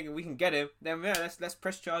racist thing and we can get him, then yeah, let's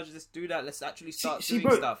press charges. Let's do that. Let's actually start doing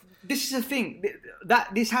bro, stuff. This is the thing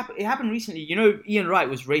that this happened. It happened recently. You know, Ian Wright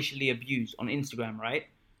was racially abused on Instagram, right?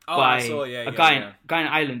 Oh, By I saw, yeah, a yeah. guy in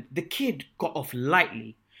Ireland. The kid got off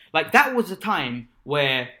lightly. Like that was a time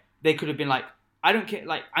where they could have been like, I don't care.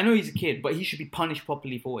 Like I know he's a kid, but he should be punished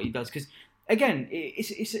properly for what he does. Because again,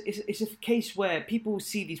 it's a case where people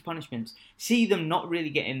see these punishments, see them not really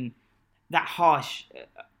getting that harsh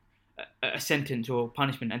a sentence or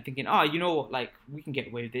punishment, and thinking, you know what, like we can get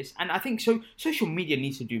away with this. And I think so. Social media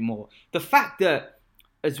needs to do more. The fact that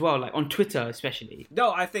as well, like on Twitter especially.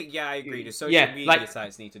 No, I think I agree. The social media like,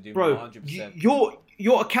 sites need to do bro, more. 100%.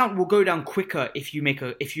 Your account will go down quicker if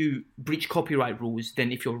you breach copyright rules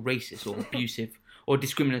than if you're racist or abusive or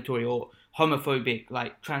discriminatory or homophobic,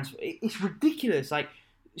 like trans. It's ridiculous. Like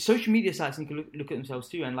social media sites need to look at themselves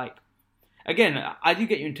too. And like again, I do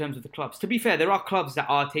get you in terms of the clubs. To be fair, there are clubs that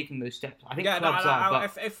are taking those steps. I think clubs are.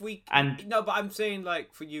 But if we and no, but I'm saying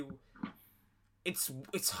like for you,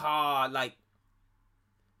 it's hard. Like.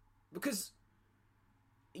 Because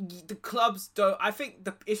the clubs don't. I think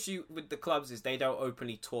the issue with the clubs is they don't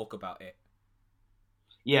openly talk about it.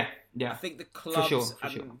 yeah. I think the clubs For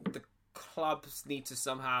sure. the clubs need to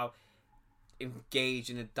somehow engage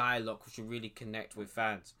in a dialogue which will really connect with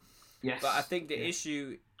fans. Yes. But I think the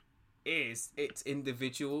issue is it's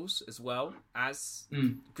individuals as well as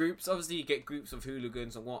groups. Obviously, you get groups of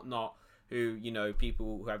hooligans and whatnot who, you know,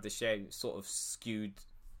 people who have the same sort of skewed,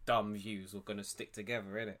 dumb views are going to stick together,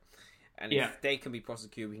 innit? And if they can be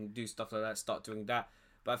prosecuted, we can do stuff like that, start doing that.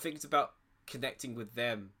 But I think it's about connecting with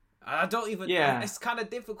them. I don't even... Yeah. It's kind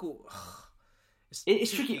of difficult.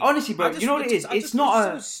 It's tricky. Honestly, bro, you know what it is? It's not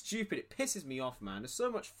so stupid. It pisses me off, man. There's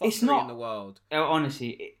so much fuckery in the world.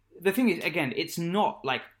 Honestly, the thing is, again, it's not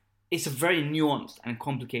like... It's a very nuanced and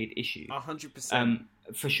complicated issue. 100%.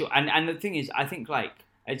 For sure. And the thing is, I think, like,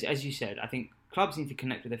 as you said, I think clubs need to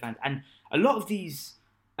connect with their fans. And a lot of these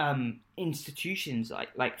institutions,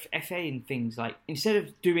 like FA and things, like, instead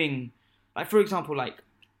of doing... Like, for example, like,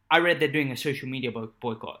 I read they're doing a social media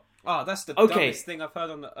boycott. Oh, that's the dumbest thing I've heard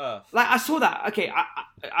on the earth. Like, I saw that. Okay,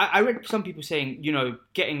 I read some people saying, you know,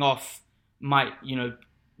 getting off might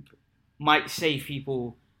save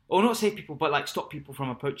people, or not save people, but like stop people from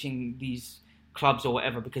approaching these clubs or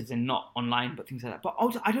whatever because they're not online, but things like that. But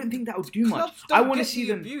I don't think that would do much. I want to see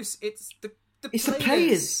them. Abuse. It's the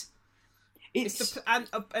players. It's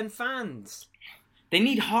and fans. They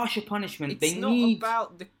need harsher punishment. It's not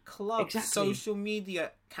about the club. Social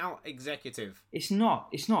media account executive. It's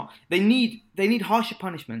not. They need harsher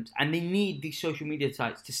punishment, and they need these social media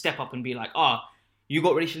sites to step up and be like, you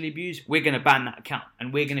got racially abused, we're going to ban that account,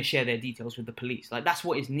 and we're going to share their details with the police. Like, that's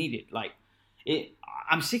what is needed. Like,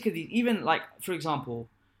 I'm sick of these. Even, like, for example,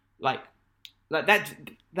 like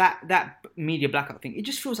that media blackout thing, it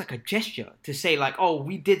just feels like a gesture to say, like,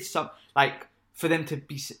 we did some, like, for them to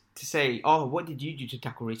say, what did you do to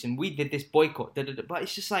tackle racism? We did this boycott. But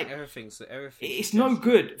it's just like... Everything. It's no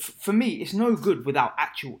good. For me, it's no good without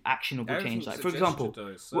actual actionable change. Like, for example,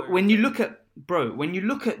 when you look at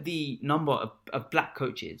the number of black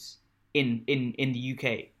coaches in the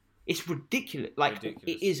UK, it's ridiculous. Like,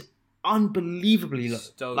 it is unbelievably low.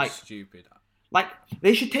 So like, stupid. Like,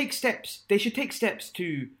 they should take steps. They should take steps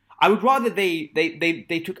to... I would rather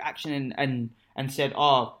they took action and said,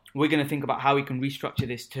 we're going to think about how we can restructure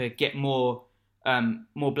this to get more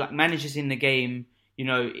black managers in the game, you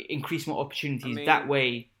know, increase more opportunities that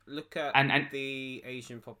way. Look at the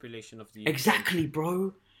Asian population of the UK. Exactly,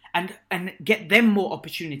 bro. And get them more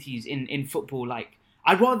opportunities in football. Like,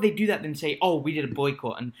 I'd rather they do that than say, we did a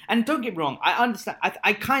boycott. And don't get me wrong, I understand.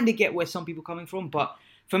 I kind of get where some people are coming from, but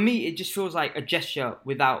for me, it just feels like a gesture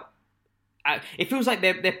without... it feels like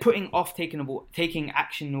they're putting off taking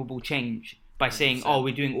actionable change by saying,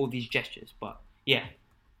 we're doing all these gestures. But, yeah.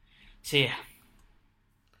 So, yeah.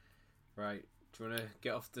 Right. Do you want to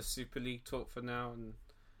get off the Super League talk for now? And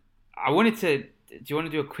I wanted to... Do you want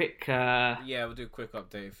to do a quick... Yeah, we'll do a quick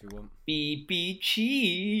update if you want.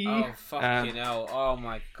 BBG. Oh, fucking hell. Oh,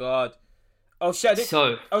 my God. Oh, shit.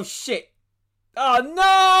 Oh, shit. Oh,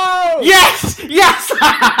 no! Yes!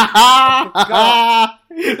 God.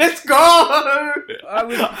 Let's go. I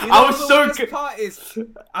was so good. good. Part is,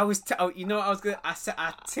 I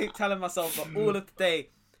keep telling myself that all of the day.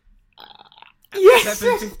 Yes,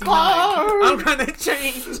 let's 7:59. go. I'm gonna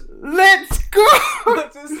change. Let's go.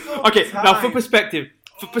 So Okay, now for tired.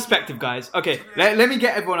 perspective, guys. Okay, let me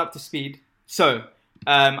get everyone up to speed. So,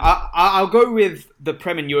 I'll go with the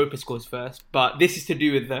Prem and Europa scores first, but this is to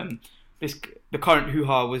do with the current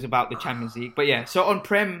hoo-ha was about the Champions League. But yeah, so on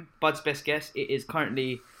Prem, Bud's best guess, it is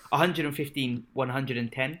currently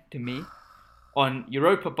 115-110 to me. On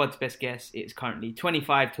Europa, Bud's best guess, it's currently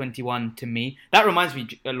 25-21 to me. That reminds me,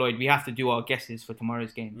 Lloyd, we have to do our guesses for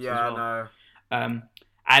tomorrow's games. Yeah, as well. I know.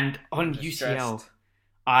 And on I'm UCL,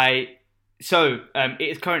 stressed. it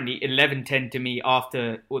is currently 11-10 to me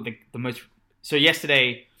after the most. So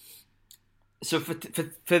yesterday, so for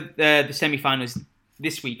the semi-finals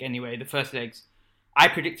this week anyway, the first legs, I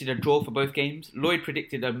predicted a draw for both games. Lloyd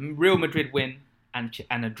predicted a Real Madrid win and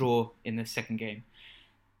a draw in the second game.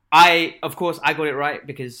 Of course, I got it right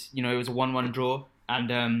because it was a 1-1 draw, and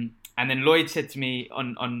then Lloyd said to me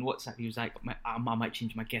on WhatsApp, he was like, I might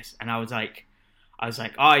change my guess, and I was like,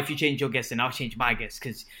 if you change your guess, then I'll change my guess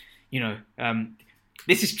because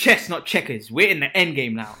this is chess, not checkers. We're in the end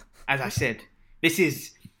game now, as I said. This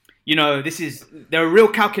is there are real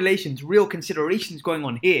calculations, real considerations going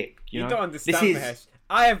on here. You don't understand, Mahesh.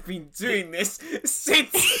 I have been doing this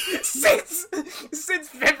since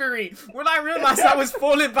February. When I realised I was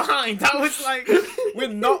falling behind, I was like, we're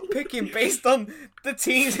not picking based on the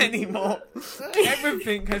teams anymore.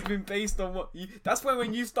 Everything has been based on what you... That's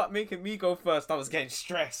when you start making me go first, I was getting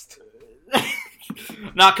stressed.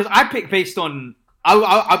 Nah, because I pick based on...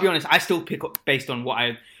 I'll be honest, I still pick up based on what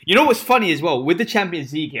I... You know what's funny as well? With the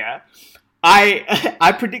Champions League, yeah,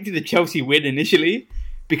 I predicted a Chelsea win initially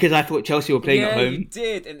because I thought Chelsea were playing at home. You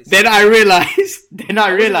did. And then I realised...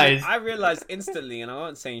 I realised instantly and I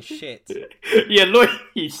wasn't saying shit. Yeah, Lloyd,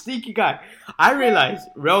 you sneaky guy. I realised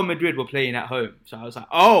Real Madrid were playing at home. So I was like,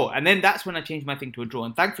 oh, and then that's when I changed my thing to a draw.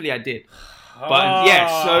 And thankfully I did. But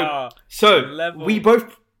yeah, so we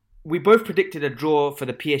both predicted a draw for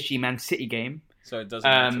the PSG Man City game. So it doesn't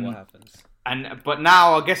matter what happens. But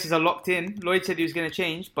now our guesses are locked in. Lloyd said he was going to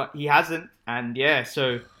change, but he hasn't. And yeah,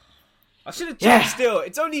 so... I should have checked still.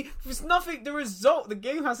 It's nothing, the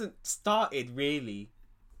game hasn't started really.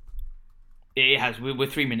 It has. We're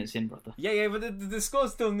 3 minutes in, brother. Yeah, but the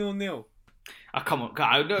score's still 0-0. Oh, come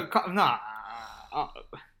on. Nah.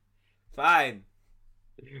 Fine.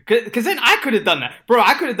 Because then I could have done that. Bro,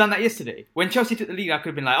 I could have done that yesterday. When Chelsea took the lead, I could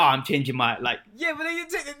have been like, I'm changing my... Yeah, but they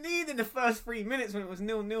didn't take the lead in the first 3 minutes when it was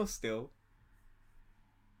 0-0 still.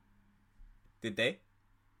 Did they?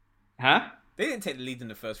 Huh? They didn't take the lead in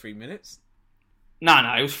the first 3 minutes. No,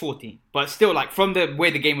 it was 14. But still, from the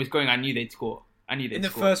way the game was going, I knew they'd score. In the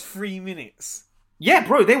first 3 minutes. Yeah,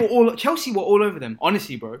 bro, Chelsea were all over them.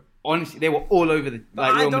 Honestly, bro. Honestly, they were all over the Real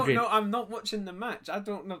Madrid. I don't know. I'm not watching the match. I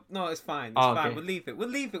don't know. No, it's fine. It's fine. Okay. We'll leave it.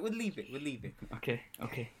 Okay.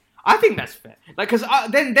 I think that's fair. Because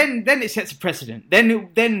then it sets a precedent.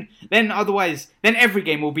 Then otherwise, then every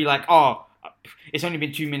game will be like, it's only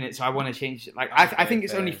been 2 minutes, so I want to change it. I think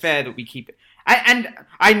it's only fair that we keep it. And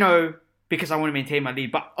I know because I want to maintain my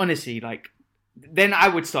lead, but honestly, then I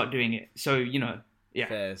would start doing it. So, yeah.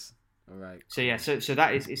 Fairs. All right. So yeah, so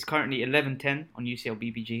that is currently 11-10 on UCL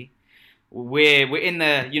BBG. We're in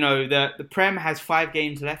the Prem has 5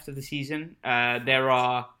 games left of the season. There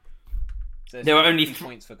are only 3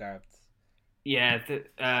 points for Gareth. Yeah.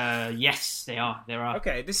 Yes, there are.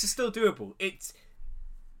 Okay, this is still doable.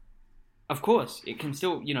 Of course, it can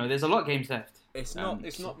still. There's a lot of games left. It's not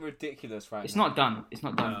ridiculous right now. Not done. It's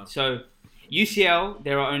not done. No. So UCL,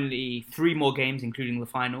 there are only 3 more games, including the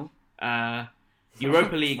final.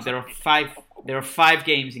 Europa League, there are 5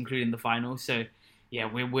 games, including the final. So yeah,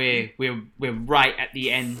 we're right at the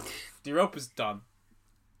end. Europa's done.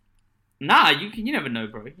 Nah, you never know,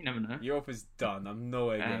 bro. You never know. Europa's done. I'm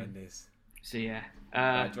nowhere getting this. So yeah. Do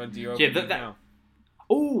you want to do Europa now?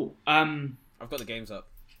 Oh, I've got the games up.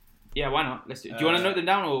 Yeah, why not? Let's do. Do you want to note them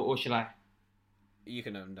down or shall I? You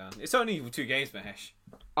can note them down. It's only 2 games, Mahesh.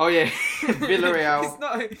 Oh yeah, Villarreal.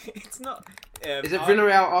 It's not. Is it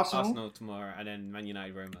Villarreal Arsenal? Arsenal tomorrow, and then Man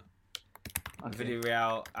United Roma. Okay.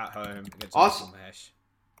 Villarreal at home against Arsenal, Mahesh.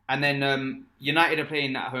 And then United are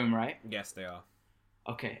playing at home, right? Yes, they are.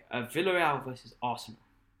 Okay, Villarreal versus Arsenal.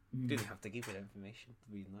 Didn't have to give it information.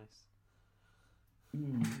 To be nice.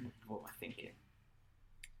 What am I thinking?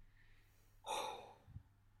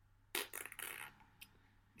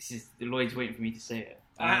 This is Lloyd's waiting for me to say it.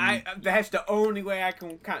 The only way I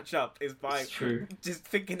can catch up is by true. just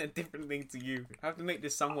thinking a different thing to you. I have to make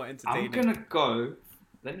this somewhat entertaining. I'm gonna go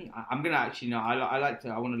I'm gonna actually no. I like to.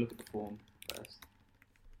 I want to look at the form first.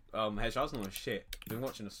 Hedge Arsenal was shit. Been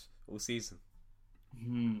watching us all season.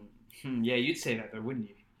 Yeah, you'd say that though, wouldn't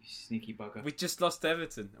you? You sneaky bugger. We just lost to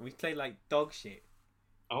Everton and we played like dog shit.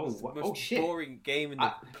 Oh, most shit! boring game in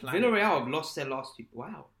the planet. Villarreal have lost their last two.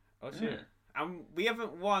 Wow. Oh shit! And we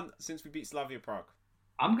haven't won since we beat Slavia Prague.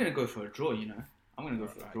 I'm gonna go for a draw. You know, I'm gonna go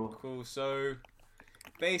for a draw. Cool. So,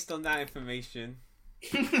 based on that information,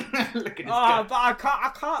 Look at this guy. but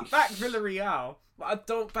I can't back Villarreal. But I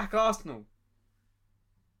don't back Arsenal.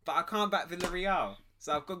 But I can't back Villarreal,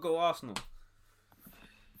 so I've got to go Arsenal.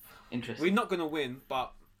 Interesting. We're not gonna win,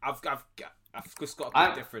 but I've just got to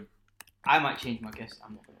be different. I might change my guess.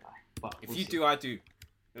 I'm not gonna lie. But If you do, I do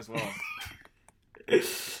as well.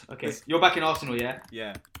 Okay, you're back in Arsenal, yeah?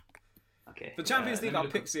 Yeah. Okay. For Champions League, I'll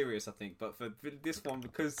pick serious, I think. But for this one,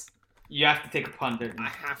 because you have to take a punt, don't you? I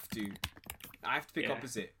have to pick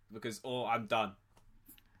opposite or I'm done.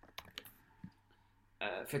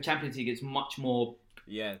 For Champions League, it's much more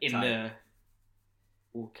in tight.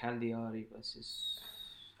 the Cagliari versus.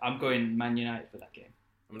 I'm going Man United for that game.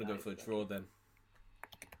 I'm gonna go for a draw then.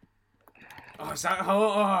 Oh, is that?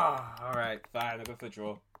 All right, fine. I'll go for a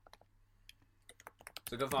draw.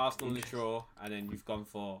 So go for Arsenal in the draw, and then you've gone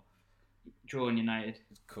for draw and United.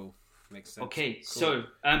 Cool, makes sense. Okay, cool. So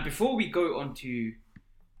before we go on to,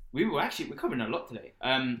 we're covering a lot today.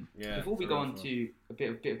 Before we go on to a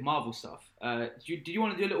bit of Marvel stuff, do you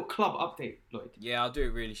want to do a little club update, Lloyd? Yeah, I'll do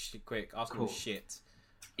it really quick. Arsenal shit.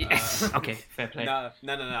 Okay, fair play. No,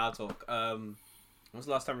 I'll talk. When was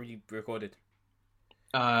the last time we recorded?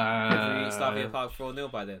 Slavia Prague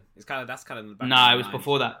 4-0 by then. That's kind of in the back. Nah, it was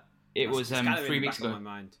before that. It was 3 weeks ago. My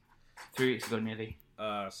mind. 3 weeks ago, nearly.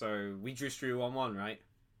 So we drew through 1-1, right?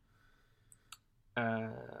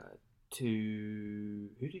 To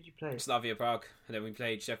who did you play? Slavia Prague, and then we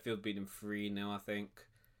played Sheffield, beat them 3-0, I think.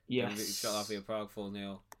 Yes. Slavia Prague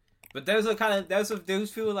 4-0. But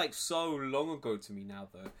those feel like so long ago to me now,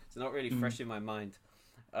 though. It's not really fresh in my mind.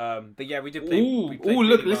 But yeah, we did play.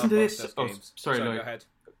 Look! Listen to this. Oh, sorry, go ahead.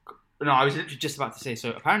 No, I was literally just about to say.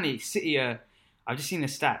 So apparently, City. I've just seen the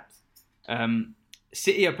stat.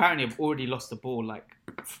 City apparently have already lost the ball like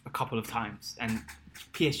a couple of times, and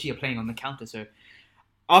PSG are playing on the counter. So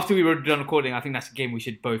after we were done recording, I think that's a game we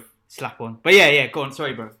should both slap on. But yeah, go on.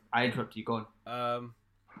 Sorry, bro, I interrupted you. Go on.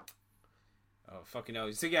 Oh fucking hell!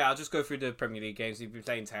 So yeah, I'll just go through the Premier League games. We've been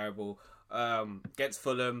playing terrible. Against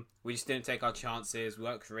Fulham, we just didn't take our chances. We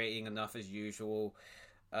weren't creating enough as usual.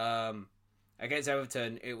 Against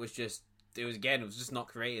Everton, it was just not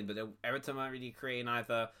creating. But Everton weren't really creating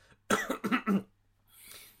either.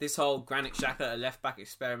 This whole Granit Xhaka at left back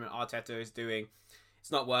experiment Arteta is doing,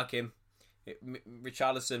 it's not working.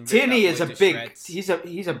 Richarlison. Tierney is he's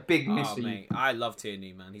a big miss. Oh mate, I love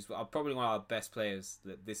Tierney, man. He's probably one of our best players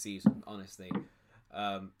this season, honestly.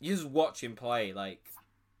 You just watch him play, like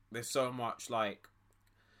there's so much like,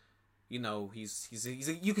 you know, you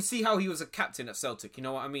can see how he was a captain at Celtic. You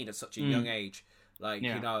know what I mean? At such a young age, like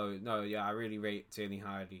I really rate Tierney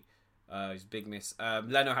highly. He's a big miss.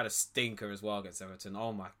 Leno had a stinker as well against Everton.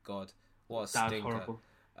 Oh my god, what a stinker! That was horrible.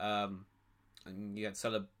 And you had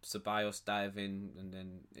Ceballos dive in, and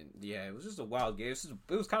then it was just a wild game.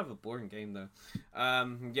 It was kind of a boring game though.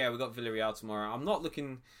 We got Villarreal tomorrow. I'm not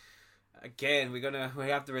looking. Again, we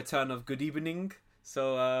have the return of Good Evening,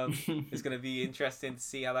 so it's gonna be interesting to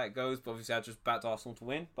see how that goes. But obviously, I just backed Arsenal to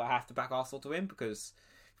win, but I have to back Arsenal to win because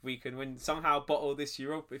if we can bottle this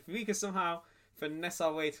Europa, if we can somehow finesse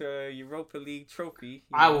our way to a Europa League trophy,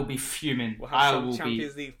 I will be fuming. We'll have some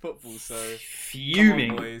Champions League football. So fuming,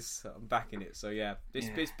 come on, boys. I'm backing it. So yeah,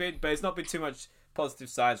 it's not been too much positive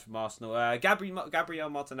signs from Arsenal. Gabriel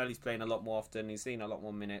Martinelli's playing a lot more often. He's seen a lot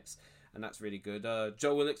more minutes, and that's really good.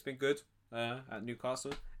 Joe Willock's been good at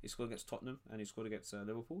Newcastle. He scored against Tottenham and he scored against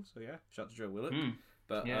Liverpool. So yeah, shout out to Joe Willock.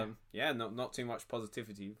 But not too much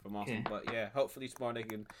positivity from Arsenal. But yeah, hopefully tomorrow they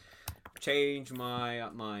can change my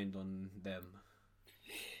mind on them.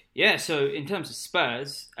 Yeah, so in terms of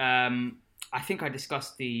Spurs, I think I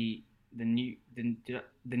discussed the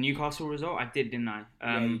Newcastle result. I did, didn't I?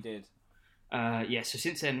 Yeah, you did. So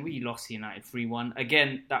since then we lost to United 3-1.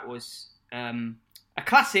 Again, that was a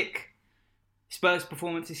classic Spurs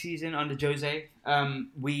performance this season under Jose.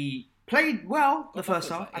 We played well the first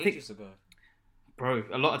half. I think. Bro,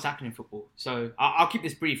 a lot has happened in football. So I'll keep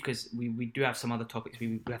this brief because we do have some other topics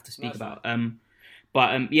we have to speak about.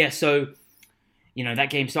 So you know, that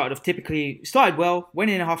game started well,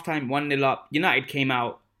 went in at halftime, 1-0 up. United came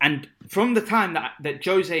out, and from the time that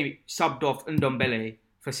Jose subbed off Ndombele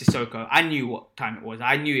for Sissoko, I knew what time it was.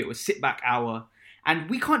 I knew it was sit back hour, and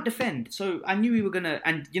we can't defend. So I knew we were gonna,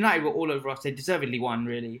 and United were all over us. They deservedly won,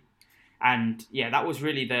 really. And yeah, that was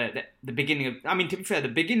really the beginning of. I mean, to be fair, the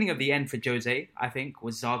beginning of the end for Jose, I think,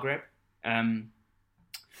 was Zagreb,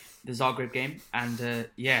 the Zagreb game, and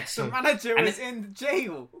yeah. So the manager was in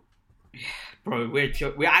jail. Bro,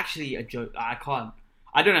 we're actually a joke. I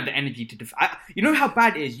don't have the energy to defend. You know how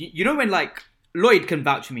bad it is. You know when like Lloyd can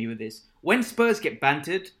vouch for me with this. When Spurs get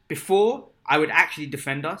bantered, before I would actually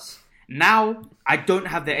defend us. Now I don't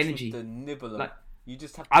have the energy. The nibbler. Like, you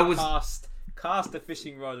just have to cast a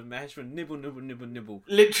fishing rod and manage for nibble.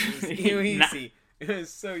 Literally, it was easy. It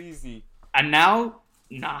was so easy. And now,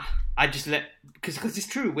 nah, I just let because it's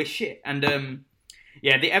true. We're shit. And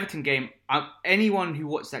yeah, the Everton game. Anyone who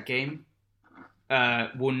watched that game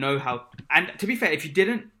will know how. And to be fair, if you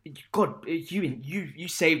didn't, God, you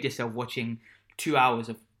saved yourself watching 2 hours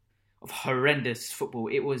of horrendous football.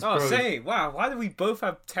 It was. Oh, wow! Why did we both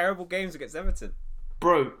have terrible games against Everton?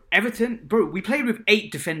 Bro, we played with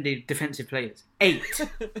 8 defensive players.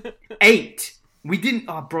 8. We didn't.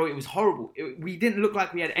 Oh, bro, it was horrible. We didn't look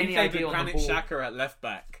like we had any idea on the ball. Granit Xhaka at left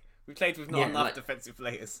back. We played with not enough defensive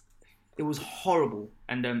players. It was horrible.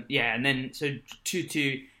 And yeah, and then so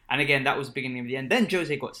 2-2, and again that was the beginning of the end. Then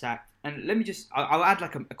Jose got sacked, and let me I'll add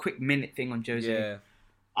like a quick minute thing on Jose. Yeah.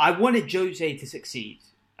 I wanted Jose to succeed.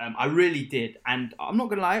 I really did, and I'm not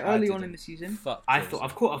gonna lie. Early on in the season, I thought,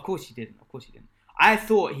 of course he didn't. I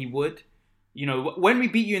thought he would. You know, when we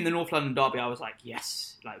beat you in the North London derby, I was like,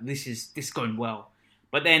 yes, like this is going well.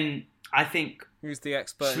 But then I think who's the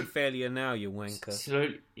expert in failure now, you wanker?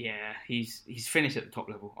 Slowly, yeah, he's finished at the top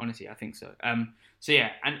level. Honestly, I think so. So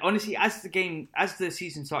yeah, and honestly, as the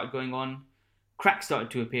season started going on, cracks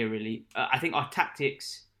started to appear. Really, I think our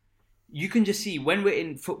tactics. You can just see when we're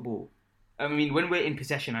in football. I mean, when we're in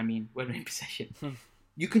possession.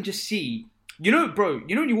 You can just see. You know, bro,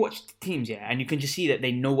 when you watch teams, yeah, and you can just see that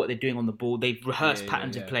they know what they're doing on the ball. They've rehearsed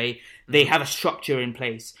patterns of play. They have a structure in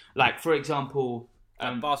place. Like, for example...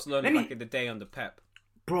 Barcelona back in the day under Pep.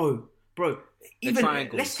 Bro. Even,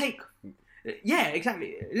 let's take... Yeah,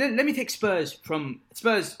 exactly. Let me take Spurs from...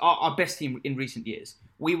 Spurs are our best team in recent years.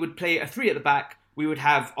 We would play a 3 at the back. We would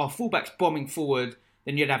have our fullbacks bombing forward.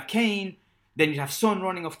 Then you'd have Kane... Then you'd have Son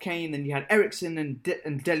running off Kane. Then you had Eriksen and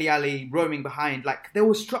Dele Alli roaming behind. Like, there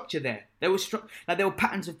was structure there. There were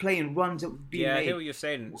patterns of play and runs that would be made. I hear what you're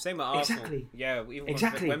saying. Same at Arsenal. Exactly. Yeah,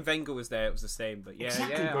 even when Wenger was there, it was the same. But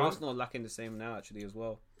yeah, Arsenal are lacking the same now, actually, as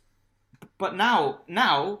well. But now,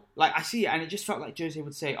 like, I see it, and it just felt like Jose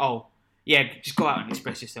would say, oh, yeah, just go out and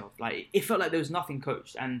express yourself. Like, it felt like there was nothing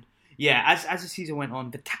coached. And, yeah, as the season went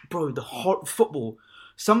on, the hot football...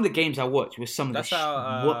 Some of the games I watched were some of That's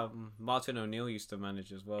how Martin O'Neill used to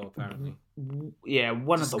manage as well, apparently. Yeah,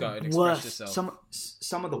 one of the worst.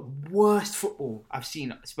 Some of the worst football I've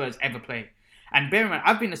seen Spurs ever play. And bear in mind,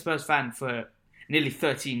 I've been a Spurs fan for nearly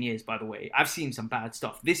 13 years, by the way. I've seen some bad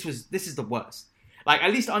stuff. This is the worst. Like,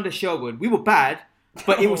 at least under Sherwood, we were bad,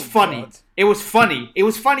 but it was funny. God. It was funny. It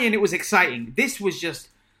was funny and it was exciting. This was just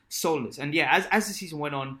soulless. And yeah, as the season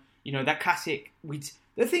went on, you know, that classic...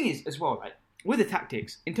 The thing is, as well, like, with the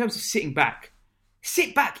tactics, in terms of sitting back,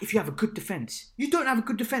 sit back if you have a good defence. You don't have a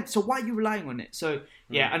good defence, so why are you relying on it? So,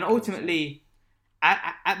 yeah, and ultimately,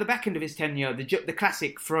 at the back end of his tenure, the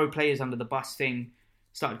classic throw players under the bus thing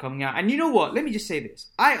started coming out. And you know what? Let me just say this.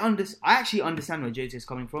 I actually understand where Jose is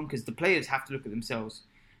coming from, because the players have to look at themselves.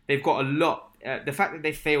 They've got a lot. The fact that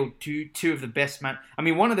they failed two of the best one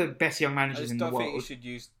of the best young managers in the world.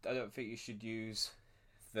 I don't think you should use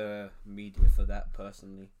the media for that,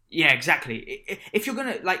 personally. Yeah, exactly. If you're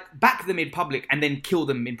gonna back them in public and then kill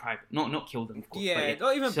them in private, not kill them, of course. Yeah,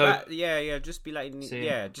 not even. Just be like,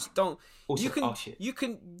 just don't. Also,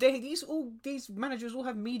 These managers all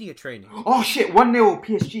have media training. Oh shit! 1-0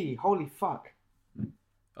 PSG. Holy fuck!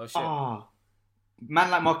 Oh shit!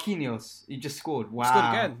 Man like Marquinhos, he just scored. Wow! He scored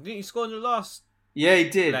again. Didn't he score in the last? Yeah, he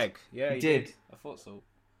did. Leg. Yeah, he did. I thought so.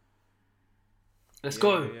 Let's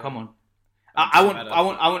go! Yeah. Come on. I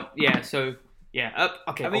want. Yeah. So. Yeah.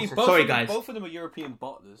 Okay. I mean, sorry, guys. Both of them are European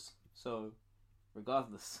bottlers, so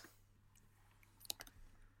regardless.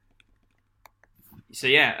 So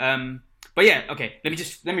yeah. But yeah. Okay.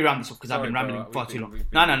 Let me round this off because I've been rambling far too long.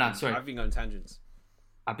 No. Sorry. I've been going tangents.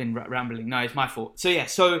 I've been rambling. No, it's my fault. So yeah.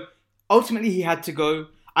 So ultimately, he had to go.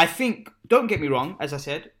 I think. Don't get me wrong. As I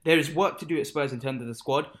said, there is work to do at Spurs in terms of the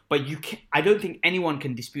squad, but I don't think anyone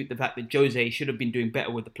can dispute the fact that Jose should have been doing better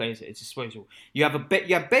with the players at his disposal. You have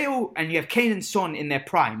Bale and you have Kane and Son in their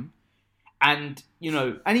prime, and you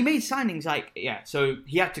know, and he made signings so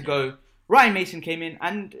he had to go. Ryan Mason came in,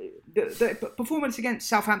 and the performance against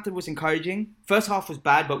Southampton was encouraging. First half was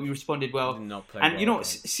bad, but we responded well. You did not play and well you know,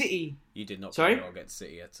 against- City. You did not Sorry? play well against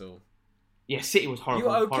City at all. Yeah, City was horrible. You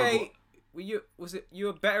were okay. Horrible. You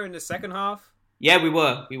were better in the second half? Yeah, we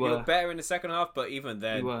were. You were better in the second half, but even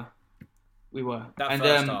then... We were. That and,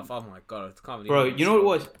 first half, oh my God, I can't believe bro, you know what it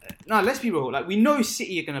was? No, let's be real. Like, we know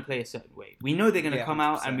City are going to play a certain way. We know they're going to come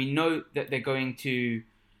out, 100%. and we know that they're going to...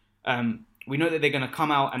 we know that they're going to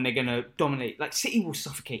come out and they're going to dominate. Like, City will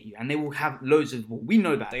suffocate you, and they will have loads of the ball. We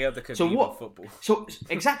know that. They are the Khabib of football. So,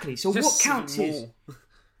 exactly. So what counts is...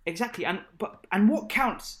 Exactly. And what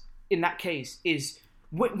counts in that case is...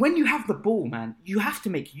 When you have the ball, man, you have to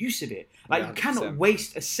make use of it. Like, you cannot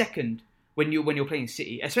waste a second when you're playing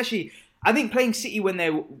City. Especially, I think playing City when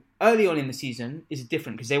they're early on in the season is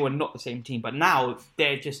different because they were not the same team. But now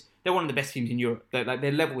they're one of the best teams in Europe.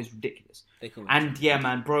 Their level is ridiculous. And yeah,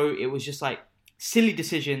 man, bro, it was just like silly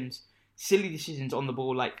decisions on the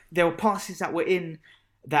ball. Like, there were passes that were in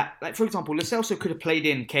that, like, for example, Lo Celso could have played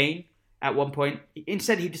in Kane at one point.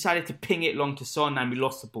 Instead, he decided to ping it long to Son, and we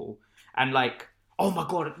lost the ball. And like, oh my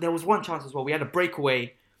God, there was one chance as well. We had a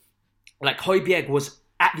breakaway. Like, Højbjerg was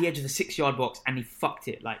at the edge of the 6-yard box and he fucked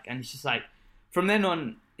it. Like, and it's just like, from then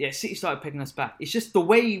on, yeah, City started picking us back. It's just the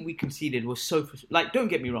way we conceded was so... Like, don't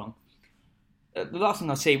get me wrong. The last thing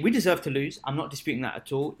I'll say, we deserve to lose. I'm not disputing that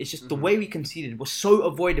at all. It's just the way we conceded was so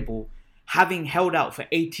avoidable, having held out for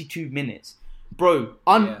 82 minutes. Bro,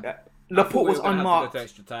 Laporte was unmarked.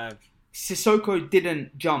 Extra time. Sissoko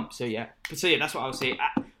didn't jump, so yeah, that's what I would say.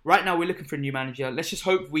 Right now, we're looking for a new manager. Let's just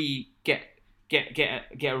hope we get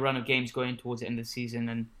a run of games going towards the end of the season.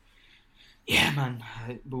 And yeah, man,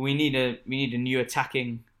 but we need a new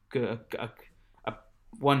attacking,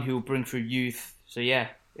 one who will bring through youth. So yeah,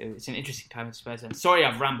 it's an interesting time at Spurs. And sorry,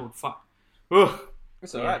 I've rambled. Fuck. Ugh.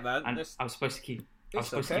 It's alright, man. And I was supposed to keep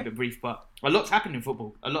it brief, but a lot's happened in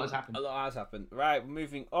football. A lot has happened. Right,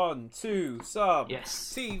 moving on to some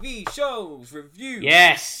TV shows review.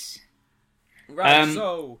 Yes. Right,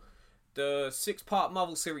 so the 6-part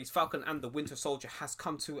Marvel series Falcon and the Winter Soldier has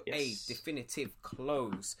come to a definitive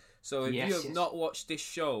close. So if you have not watched this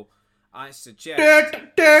show, I suggest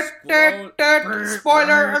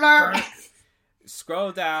spoiler alert.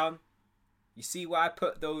 Scroll down. You see where I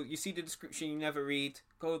put those? You see the description you never read?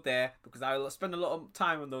 Go there, because I will spend a lot of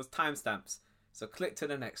time on those timestamps. So click to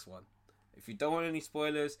the next one. If you don't want any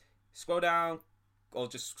spoilers, scroll down, or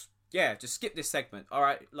just skip this segment. All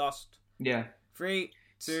right, last. Yeah. 3,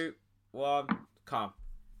 2, 1, come.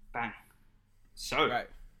 Bang. So. Right.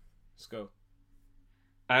 Let's go.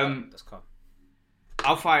 Let's come.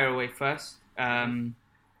 I'll fire away first.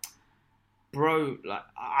 Bro, like,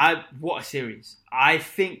 what a series. I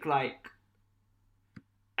think, like,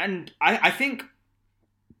 and I think,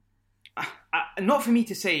 not for me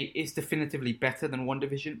to say it's definitively better than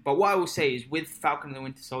WandaVision, but what I will say is with Falcon and the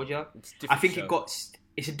Winter Soldier, I think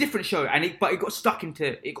it's a different show, but it got stuck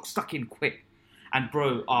in quick. And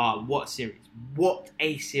bro, what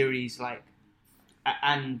a series, like,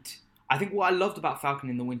 and I think what I loved about Falcon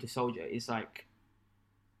and the Winter Soldier is, like,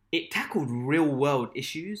 it tackled real world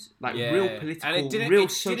issues, like real political, real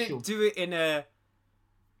social. It didn't do it in a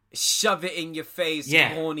shove it in your face,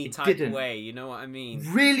 horny type way. You know what I mean?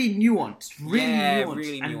 Really nuanced, really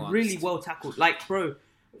and nuanced. Really well tackled. Like, bro,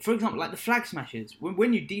 for example, like the Flag Smashers.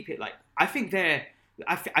 When you deep it, like, I think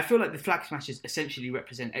I feel like the Flag Smashers essentially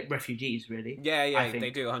represent refugees, really. Yeah, they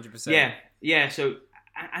do 100%. Yeah. So,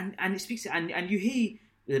 and it speaks to, and you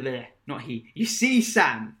you see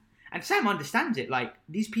Sam. And Sam understands it. Like,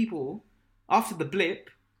 these people, after the blip,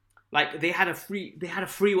 like, they had a free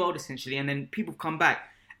world essentially, and then people come back,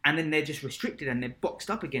 and then they're just restricted and they're boxed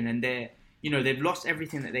up again, and they've lost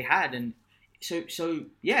everything that they had, and so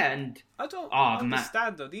yeah. And I don't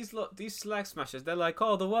understand though. These Flag Smashers, they're like,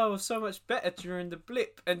 oh, the world was so much better during the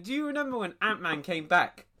blip. And do you remember when Ant-Man came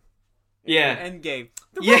back? Yeah. Endgame.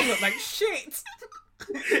 The world looked like shit.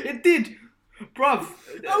 It did. Bruv,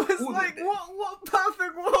 I was like, what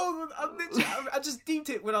perfect world? I just deeped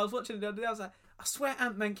it when I was watching it the other day. I was like, I swear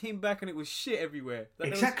Ant-Man came back and it was shit everywhere. Like,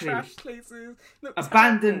 exactly. There was trash places.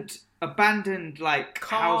 Abandoned like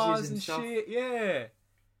cars houses and stuff. Shit, yeah.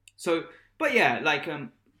 So, but yeah,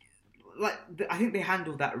 I think they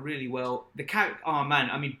handled that really well. The character, oh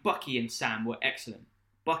man, I mean, Bucky and Sam were excellent.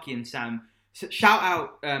 So, shout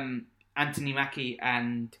out Anthony Mackie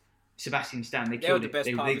and Sebastian Stan. They were killed the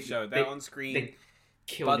best part of the show. They're on screen.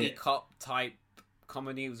 Buddy cop type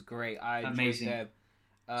comedy was great. I enjoyed them.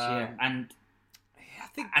 And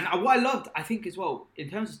what I loved, I think as well, in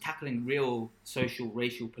terms of tackling real social,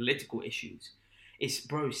 racial, political issues,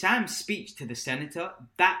 Sam's speech to the senator,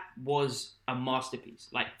 that was a masterpiece.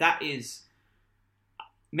 Like, that is,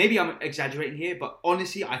 maybe I'm exaggerating here, but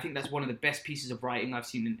honestly, I think that's one of the best pieces of writing I've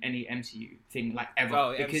seen in any MCU thing, like, ever.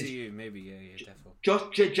 Oh, MCU, maybe, yeah,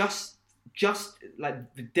 definitely. Just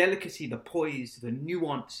like the delicacy, the poise, the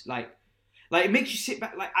nuance, like it makes you sit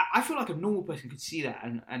back. Like, I feel like a normal person could see that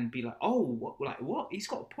and be like, oh, what? He's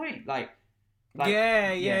got a point. Like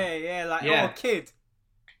yeah, like, oh, a kid.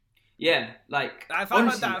 Yeah, like, if I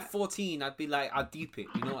heard that at 14, I'd be like, I'd deep it.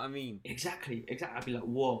 You know what I mean? Exactly. I'd be like,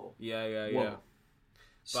 whoa. Yeah. Whoa.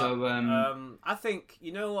 So, I think,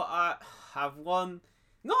 you know what, I have one,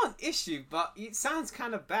 not an issue, but it sounds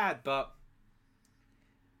kind of bad, but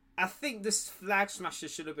I think this Flag Smasher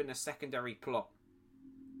should have been a secondary plot.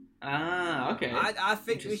 Ah, okay. I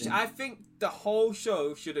think the whole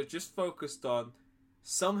show should have just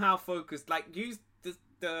used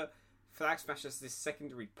the Flag Smasher as this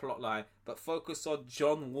secondary plot line, but focus on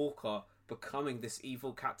John Walker becoming this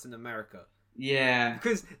evil Captain America. Yeah.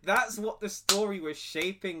 Because that's what the story was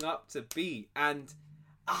shaping up to be. And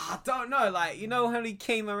I don't know, like, you know how he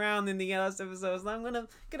came around in the last episode, like, I'm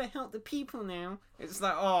gonna help the people now. It's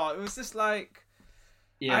like, it was just like,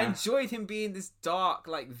 yeah. I enjoyed him being this dark,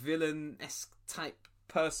 like, villain-esque type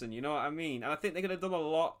person, you know what I mean? And I think they could have done a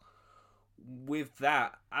lot with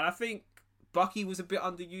that. And I think Bucky was a bit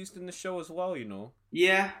underused in the show as well, you know?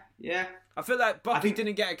 Yeah. I feel like Bucky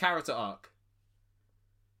didn't get a character arc.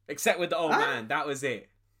 Except with the old man, that was it.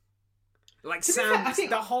 Like, Sam, I think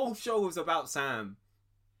the whole show was about Sam.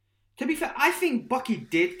 To be fair, I think Bucky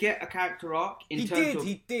did get a character arc. He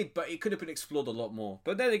did, but it could have been explored a lot more.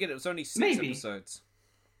 But then again, it was only 6 episodes.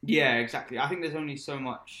 Yeah, exactly. I think there's only so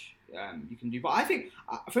much you can do. But I think,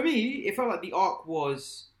 for me, it felt like the arc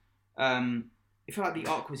was... him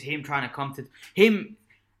trying to come to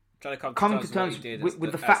terms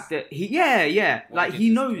with the fact that he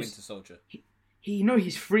knows Winter Soldier. He knows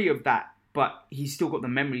he's free of that, but he's still got the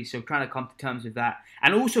memories. So trying to come to terms with that,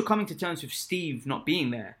 and also coming to terms with Steve not being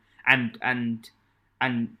there, and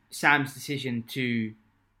Sam's decision to,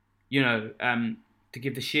 to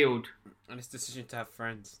give the shield, and his decision to have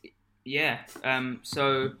friends. Yeah.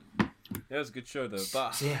 So. That was a good show, though.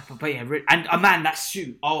 But yeah, and man, that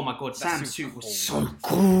suit! Oh my god, Sam's suit was so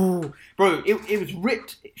cool, bro. It was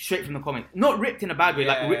ripped straight from the comic, not ripped in a bad way,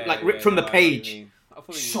 ripped from the page.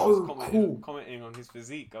 So cool. Commenting on his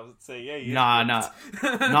physique, I was say, yeah, he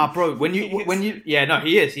nah, bro. When you,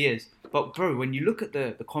 he is. But bro, when you look at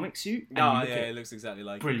the comic suit, it looks exactly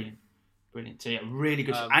like brilliant. So yeah, really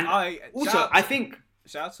good. I think.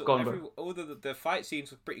 Shout out to all the fight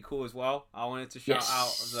scenes were pretty cool as well. I wanted to shout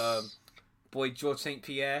out the boy George St.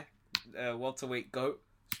 Pierre, welterweight goat.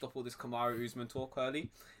 Stop all this Kamaru Usman talk early.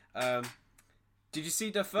 Did you see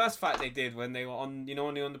the first fight they did when they were on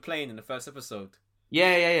the plane in the first episode?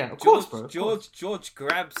 Yeah. Of course, bro. George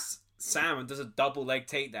grabs Sam and does a double leg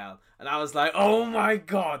takedown, and I was like, oh my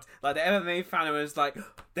god! Like, the MMA fan was like,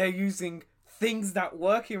 they're using things that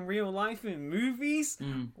work in real life in movies.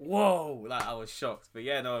 Whoa! Like, I was shocked, but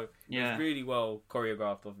it was really well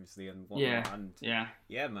choreographed, obviously, and whatnot. Yeah,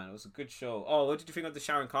 man, it was a good show. Oh, what did you think of the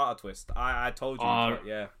Sharon Carter twist? I told you, but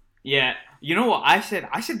yeah. Yeah, you know what I said?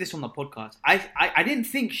 I said this on the podcast. I didn't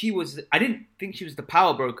think she was. I didn't think she was the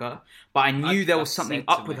power broker, but I knew there was something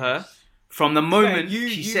up with her from the moment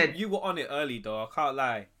she said. You were on it early, though. I can't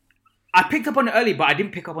lie. I picked up on it early, but I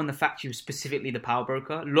didn't pick up on the fact she was specifically the power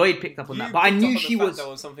broker. Lloyd picked up on that, but I knew she was. There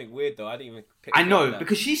was something weird, though. I didn't even. I know,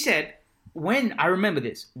 because she said when I remember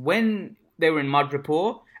this when they were in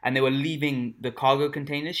Madripoor and they were leaving the cargo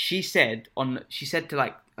containers. She said to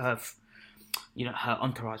like her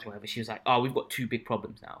entourage or whatever. She was like, "Oh, we've got 2 big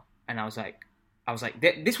problems now," and I was like,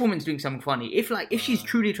 this woman's doing something funny. If she's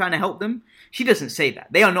truly trying to help them, she doesn't say that.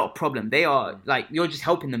 They are not a problem. They are like, you're just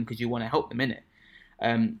helping them because you want to help them, innit?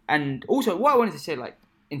 And also, what I wanted to say, like,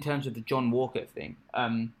 in terms of the John Walker thing,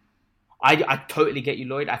 I totally get you,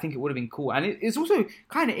 Lloyd. I think it would have been cool. And it's also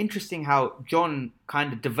kind of interesting how John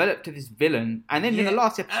kind of developed to this villain. And then in the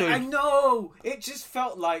last episode... I know! It just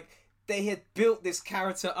felt like they had built this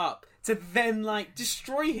character up to then, like,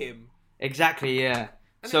 destroy him. Exactly, yeah.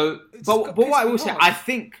 So, but what I will say, I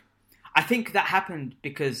think that happened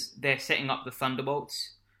because they're setting up the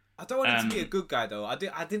Thunderbolts. I don't want him to be a good guy, though. I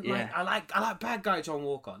like bad guy John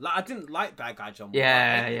Walker. Like, I didn't like bad guy John Walker.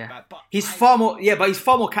 Yeah. He's far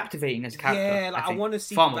more captivating as a character. Yeah, like, I want to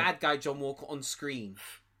see bad guy John Walker on screen.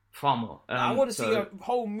 Far more. I want to see a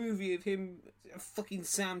whole movie of him, fucking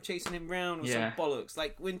Sam chasing him around or some bollocks,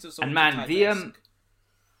 like Winter Soldier. And man,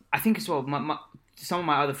 I think as well, some of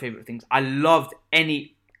my other favourite things, I loved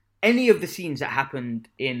any of the scenes that happened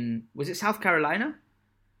in, was it South Carolina?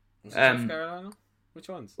 Was it South Carolina? Which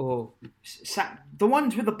ones? Or the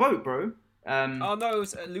ones with the boat, bro. Oh no, it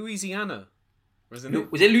was Louisiana, wasn't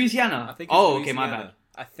it? Was it Louisiana? I think. It was okay, my bad.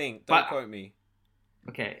 I think. Don't quote me.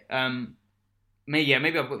 Okay. Maybe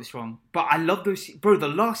I've got this wrong. But I love those. Bro, the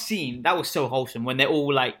last scene that was so wholesome when they're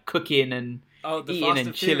all like cooking and eating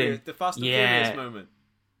and chilling. The Fast and Furious moment.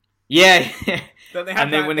 Yeah. That they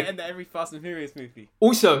have at the end of every Fast and Furious movie.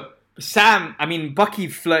 Also, Bucky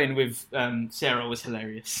flirting with Sarah was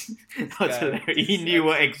hilarious. That was hilarious. He knew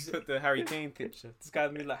what put the Harry Kane picture. This guy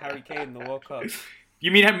made like Harry Kane in the World Cup.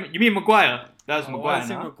 You mean Maguire? That was Maguire.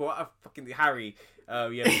 Maguire. Fucking Harry.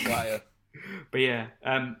 Yeah, Maguire. But yeah,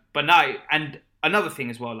 but now and another thing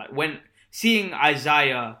as well, like when seeing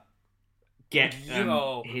Isaiah get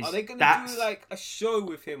are they gonna do like a show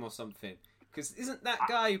with him or something? Because isn't that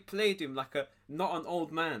guy who played him like not an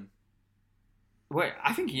old man? Wait,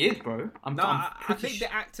 I think he is, bro. I think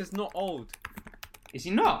the actor's not old. Is he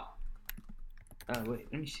not? Wait,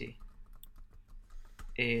 let me see.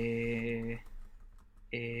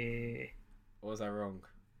 Or was I wrong?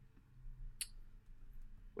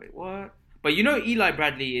 Wait, what? But you know, Eli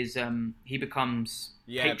Bradley is he becomes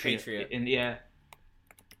Patriot. Yeah.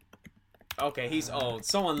 Okay, he's old.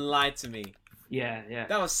 Someone lied to me. Yeah.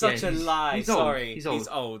 That was such a lie. He's Sorry, old. He's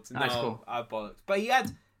old. No, that's cool. I bollocks. But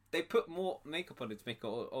they put more makeup on it to make it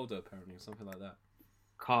older, apparently, or something like that.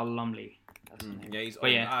 Carl Lumley. Yeah, he's old.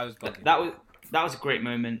 But yeah, I was bugging. That was a great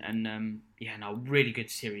moment, and really good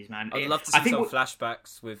series, man. I'd love to see some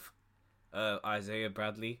flashbacks with Isaiah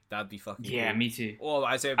Bradley. That'd be fucking cool. Me too. Or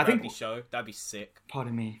Isaiah Bradley show. That'd be sick.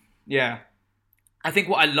 Pardon me. Yeah. I think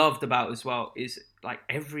what I loved about as well is like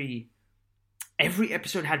every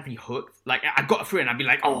episode had me hooked. Like I got through it and I'd be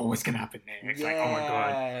like, oh, what's gonna happen next? Like, oh my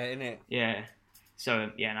god. Innit? Yeah.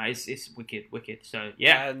 So no, it's wicked. So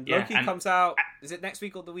yeah. And Loki comes out. Is it next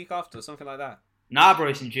week or the week after, or something like that? Nah, bro,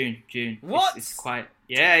 it's in June. What? It's quite.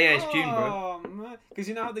 Yeah, it's June, bro. Oh man, because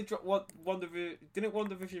you know how they dropped WandaVision? Didn't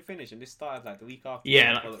WandaVision finish and this started like the week after?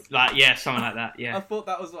 Yeah, something like that. Yeah. I thought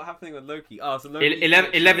that was what happening with Loki. Oh, so Loki.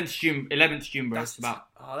 11th June, bro. That's about.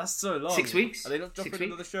 Oh, that's so long. 6 weeks. Are they not dropping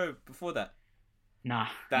another show before that? Nah,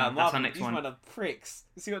 damn, that's our next one. These men are pricks.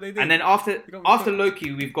 You see what they do? And then after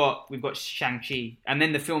Loki, we've got Shang-Chi, and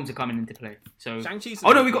then the films are coming into play. So Shang-Chi's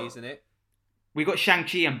isn't it? We got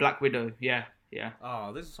Shang-Chi and Black Widow. Yeah.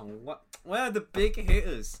 Oh, this is on what? Where are the big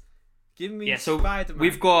hitters? Give me Spider-Man.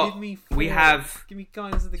 Give me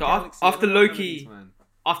Guardians of the so Galaxy.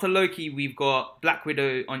 After Loki, we've got Black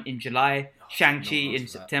Widow in July, Shang-Chi in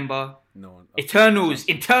September. No one.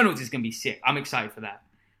 Eternals is gonna be sick. I'm excited for that.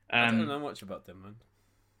 I don't know much about them,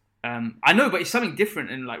 man. I know, but it's something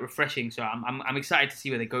different and like refreshing. So I'm excited to see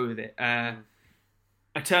where they go with it.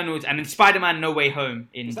 Eternals and then Spider-Man: No Way Home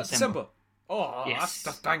in December. Oh, yes.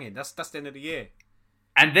 that's banging. That's the end of the year.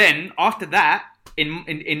 And then after that,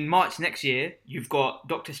 in March next year, you've got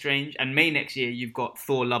Doctor Strange, and May next year you've got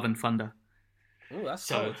Thor: Love and Thunder. Oh, that's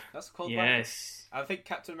cold. That's a cold. Yes. I think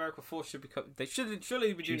Captain America 4 should be. They should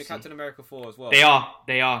surely be doing a Captain America 4 as well. They are.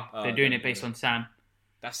 They're doing it based on Sam.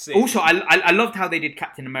 That's sick. Also, I loved how they did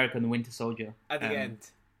Captain America and the Winter Soldier at the end.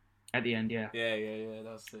 At the end, yeah. Yeah,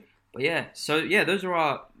 that was sick. But yeah, so yeah, those are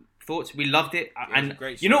our thoughts. We loved it, and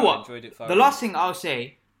great show. You know what? I enjoyed it. The last thing I'll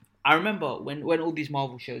say, I remember when all these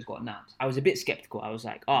Marvel shows got announced, I was a bit skeptical. I was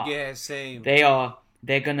like, yeah, same. They're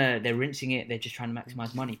rinsing it. They're just trying to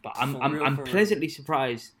maximize money. But I'm pleasantly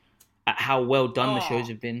surprised at how well done the shows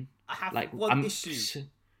have been. I have one issue.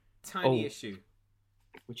 Tiny issue.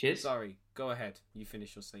 Which is? Sorry, go ahead. You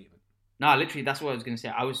finish your statement. No, literally, that's what I was going to say.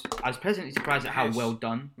 I was pleasantly surprised at how well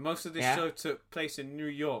done. Most of this show took place in New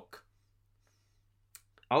York.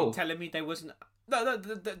 Oh. You're telling me there wasn't... No,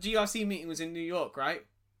 the GRC meeting was in New York, right?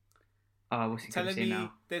 What's he telling me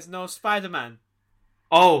now? There's no Spider-Man.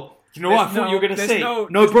 Oh, you know what I thought you were going to say?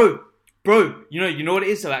 Bro, you know what it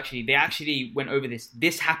is though, actually? They actually went over this.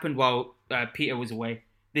 This happened while Peter was away.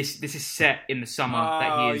 This is set in the summer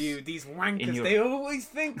that he is. These wankers, they always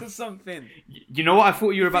think of something. You know what I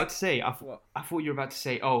thought you were about to say? I thought you were about to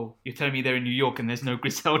say, oh, you're telling me they're in New York and there's no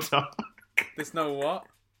Griselda. There's no what?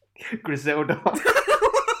 Griselda.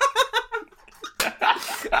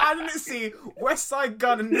 I didn't see West Side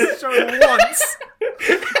Gun in this show once.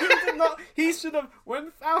 He should have,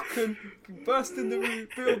 when Falcon burst in the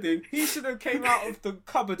building, he should have came out of the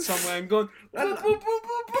cupboard somewhere and gone, I'm here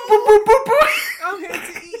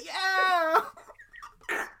to eat, yeah.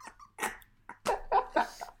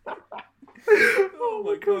 Oh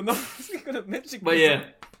my god, no, I was going to mention. But yeah,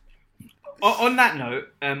 on that note,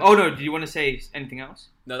 oh no, do you want to say anything else?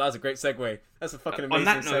 No, that was a great segue. That's a fucking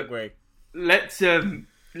amazing segue.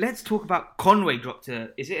 let's talk about Conway dropped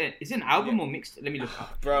is it an album or mixed? Let me look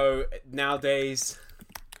up. Bro, nowadays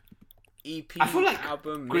EP, I feel like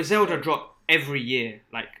album, Griselda mixtape. drop every year.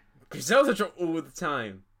 Griselda drop all the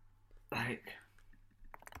time. Like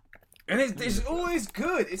And it's always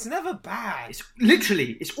good. It's never bad. it's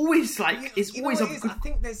literally it's always like it's You know always what a it is? good. I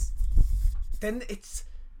think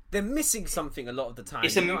they're missing something a lot of the time.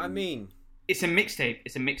 It's You know what I mean? It's a mixtape.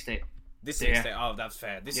 It's a mixtape. This Yeah. mixtape. Oh, that's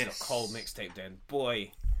fair. This is a cold mixtape. Then,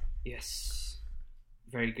 boy. Yes.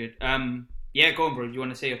 Very good. Yeah, go on, bro. Do you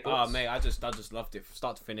want to say your Oh, thoughts? mate, I just loved it from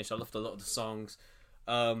start to finish. I loved a lot of the songs.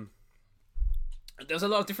 There's a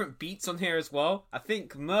lot of different beats on here as well. I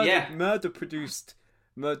think Murder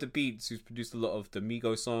Beats, who's produced a lot of the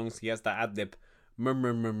Migos songs. He has that ad lib,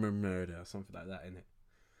 murder, or something like that in it.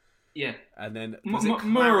 Yeah. And then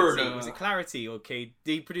Murder. Was it Clarity or KD?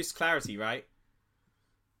 He produced Clarity, right?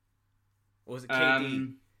 Or was it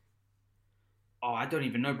KD? Oh, I don't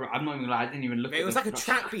even know, bro. I'm not even gonna lie. I didn't even look. It was like a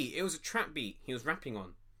trap beat. It was a trap beat. He was rapping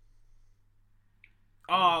on.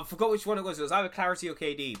 Oh, I forgot which one it was. It was either Clarity or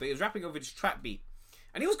KD, but he was rapping over this trap beat,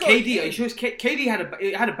 and he was going. KD. Are you sure KD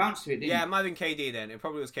had a bounce to it? Didn't Yeah, it? it might have been KD then. It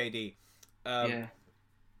probably was KD. Yeah.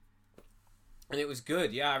 And it was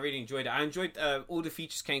good. Yeah, I really enjoyed it. I enjoyed all the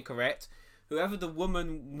features came correct. Whoever the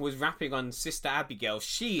woman was rapping on, Sister Abigail,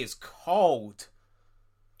 she is cold.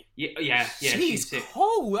 Yeah. She's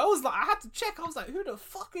cold. I had to check. I was like, who the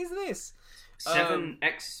fuck is this?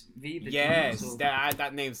 7XV. Yes,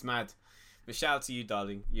 that name's mad. But shout out to you,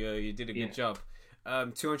 darling. You did a good job.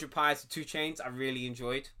 200 Pies to 2 Chainz. I really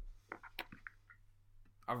enjoyed.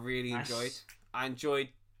 I enjoyed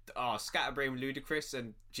Scatterbrain, Ludacris,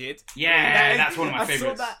 and Jid. Yeah, that's one of my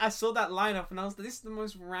favorites. I saw that lineup and I was like, this is the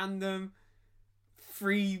most random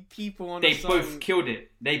 3 people on the song. They both killed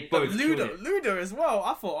it. Luda as well.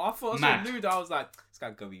 I thought I saw Mad. Luda. I was like, it's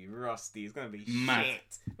gonna be rusty. It's gonna be Mad.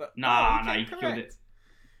 shit. But, He killed it.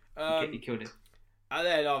 He killed it. And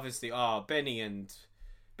then obviously, Benny and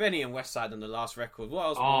Westside on the last record. What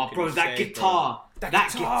else? Oh, bro, that guitar. That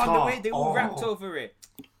guitar. The way they all rapped over it.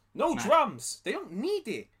 No drums. They don't need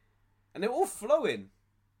it. And they're all flowing.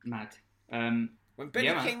 Mad. When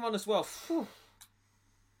Benny came on as well. Whew.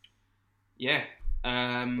 Yeah.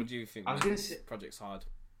 What do you think? I was going to say... Project's hard.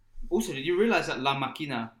 Also, did you realise that La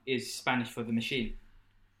Máquina is Spanish for the machine?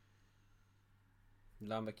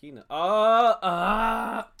 La Máquina.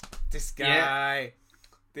 This guy.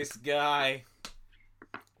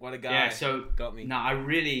 What a guy. Yeah, so... Got me. No, I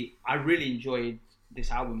really enjoyed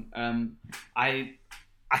this album.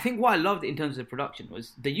 I think what I loved in terms of the production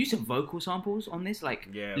was the use of vocal samples on this, like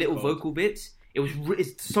little vocal bits.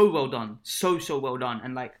 It's so well done, so well done,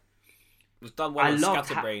 and like it was done well on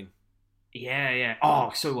Scatterbrain. Yeah.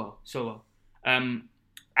 Oh, so well. And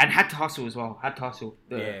Had to Hustle as well. Had to Hustle.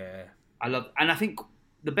 I love, and I think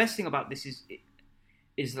the best thing about this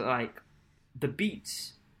is that, like, the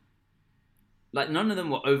beats, like, none of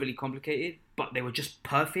them were overly complicated, but they were just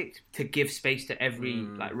perfect to give space to every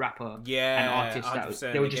like rapper and artist.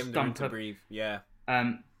 They were just done to breathe. Yeah.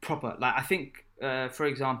 Proper. Like, I think, for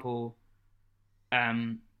example,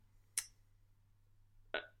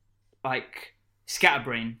 like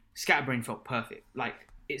Scatterbrain felt perfect. Like,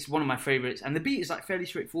 it's one of my favorites, and the beat is like fairly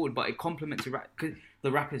straightforward, but it complements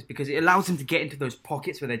the rappers because it allows them to get into those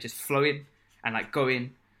pockets where they're just flowing and like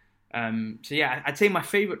going. So yeah, I'd say my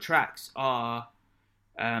favorite tracks are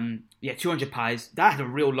 200 Pies. That had a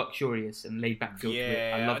real luxurious and laid back feel to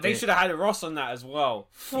it. I loved they it. should have had a Ross on that as well.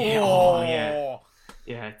 Yeah.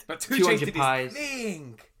 But 2 Chainz did Pies. his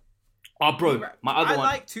thing. Oh, bro, my other one.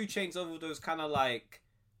 I like 2 Chainz over those kind of like,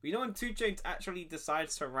 you know, when 2 Chainz actually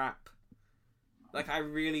decides to rap. Like, I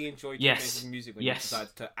really enjoy 2 Chainz' music when he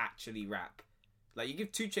decides to actually rap. Like, you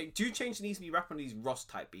give 2 Chainz needs to be rapping these Ross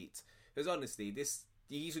type beats. Because honestly,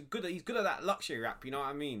 he's good at that luxury rap. You know what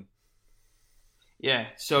I mean? Yeah.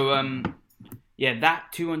 So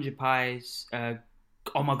that 200 Pies.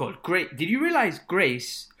 Oh my god, great! Did you realize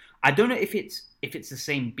Grace? I don't know if it's the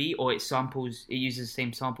same beat or it uses the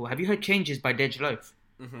same sample. Have you heard Changes by Dej Loaf?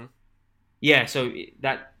 Mm-hmm. Yeah. So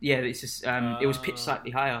it's just it was pitched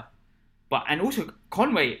slightly higher. But, and also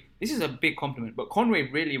Conway, this is a big compliment, but Conway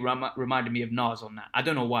really reminded me of Nas on that. I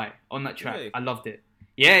don't know why. On that track. Really? I loved it.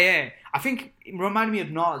 Yeah. I think it reminded me of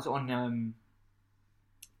Nas on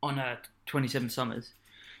 27 Summers.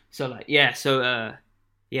 So like,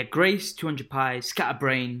 Grace, 200 Pies,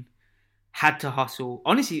 Scatterbrain, Had to Hustle.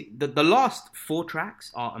 Honestly, the last 4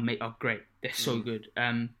 tracks are great. They're so good.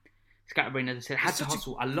 Scatterbrain, as I said, Had to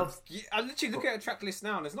Hustle. I love. I literally look at a track list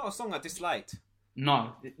now, and there's not a song I disliked.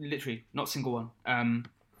 No, literally, not a single one.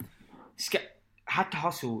 Had to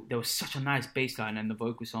Hustle, there was such a nice bass line and the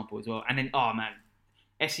vocal sample as well. And then, oh man,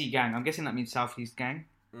 SE Gang. I'm guessing that means Southeast Gang.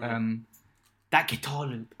 That guitar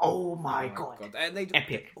loop. Oh my god. And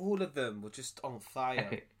Epic. All of them were just on fire.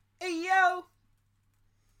 Epic. Hey yo.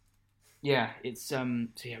 Yeah, it's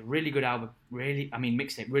really good album.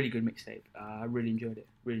 Mixtape, really good mixtape. I really enjoyed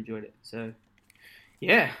it. So,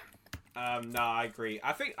 yeah. No, I agree.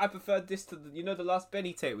 I think I preferred this to the last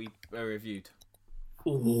Benny tape we reviewed.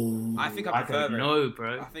 Ooh, I think I prefer don't know,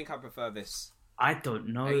 bro. I think I prefer this. I don't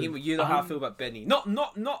know. You know how I feel about Benny. Not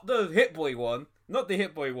the Hit Boy one. Not the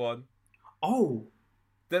Hit Boy one. Oh.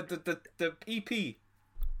 The EP.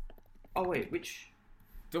 Oh wait, which?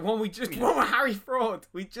 The one with Harry Fraud.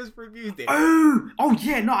 We just reviewed it. Oh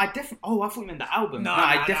yeah, no, I definitely. Oh, I thought you meant the album. No,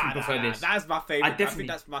 I definitely prefer this. That's my favorite. I think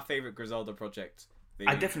that's my favorite Griselda project.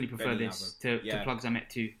 I definitely prefer this to Plugs I Met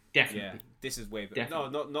too. Definitely. Yeah, this is way better. No,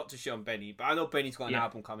 not to shit on Benny, but I know Benny's got an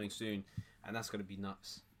album coming soon, and that's gonna be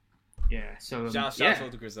nuts. Yeah. So shout out to all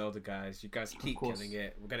the Griselda guys. You guys keep killing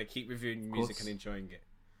it. We're gonna keep reviewing music and enjoying it.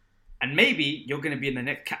 And maybe you're gonna be in the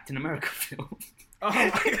next Captain America film. Oh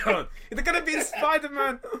my god! They're gonna be in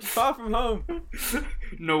Spider-Man Far From Home.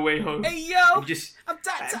 No Way Home. Hey yo! I'm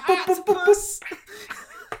Dr. Octopus.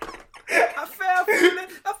 I fell through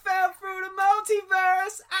the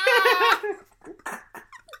multiverse.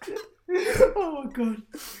 Oh my god!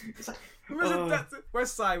 It's like,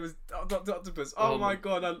 West Side was Dr. Octopus. Oh my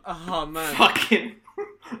god! Man. Fucking.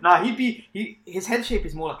 Nah, his head shape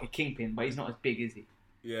is more like a kingpin, but he's not as big, is he?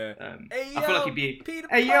 Yeah. I feel like he'd be. Peter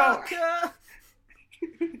hey Parker. yo.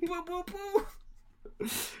 Boo, boo, boo.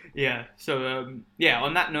 Yeah. So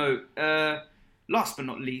on that note, last but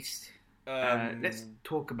not least, let's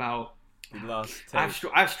talk about. I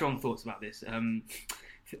have strong thoughts about this.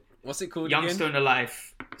 What's it called? Young again? Stoner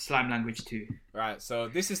Life, Slime Language 2. Right. So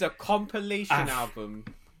this is a compilation album,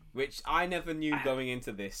 which I never knew going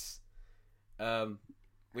into this,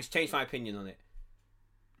 which changed my opinion on it.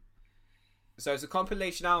 So it's a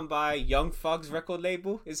compilation album by Young Thug's record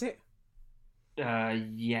label, is it?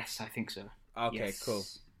 Yes, I think so. Okay, yes. Cool.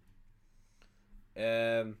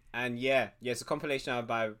 And it's a compilation album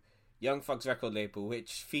by Young Thug's record label,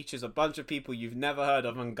 which features a bunch of people you've never heard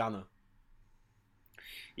of in Ghana.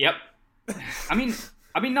 Yep. I mean,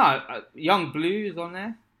 no. Young Blue is on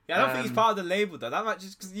there. Yeah, I don't think he's part of the label though. That might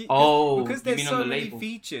just because there's so many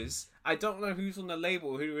features. I don't know who's on the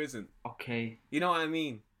label, who isn't. Okay. You know what I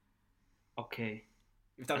mean? Okay.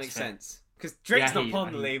 If that makes sense. Because Drake's not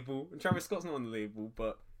on the label, and Travis Scott's not on the label,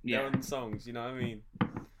 but they're on the songs, you know what I mean?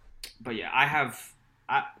 But yeah,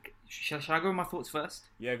 shall I go with my thoughts first?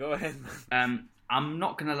 Yeah, go ahead, man. I'm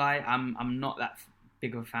not gonna lie, I'm not that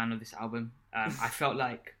big of a fan of this album. I felt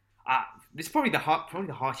like this is probably the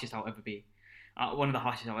harshest I'll ever be. One of the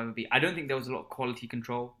harshest I'll ever be. I don't think there was a lot of quality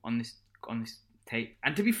control on this tape.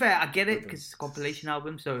 And to be fair, I get it because it's a compilation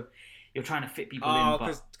album, so you're trying to fit people in. Oh,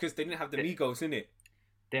 because they didn't have the Migos in it.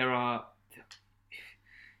 There are.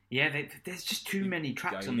 Yeah, there's just too many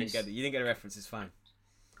tracks on this. You didn't get a reference, it's fine.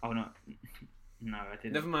 Oh, no. No, I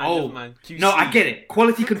didn't. Never mind. QC. No, I get it.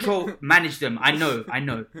 Quality control, manage them. I know.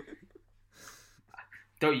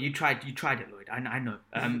 Don't you tried it, Lloyd. I know.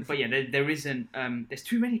 But yeah, there isn't. There's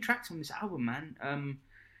too many tracks on this album, man.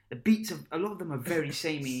 The beats a lot of them are very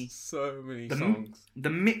samey. So many songs. The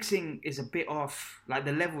mixing is a bit off. Like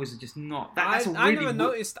the levels are just not. I never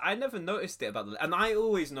noticed it about and I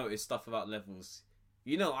always notice stuff about levels.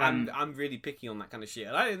 You know, I'm really picky on that kind of shit,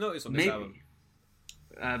 and I didn't notice on this album.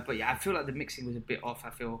 But yeah, I feel like the mixing was a bit off. I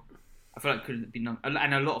feel like it could have been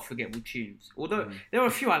and a lot of forgettable tunes. Although there were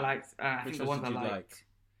a few I liked. I think the ones I liked.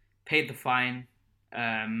 Paid the Fine.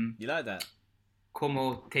 You like that?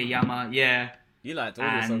 Como Te Llama, yeah. You liked all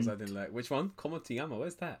the songs I didn't like. Which one? Como Te Llama,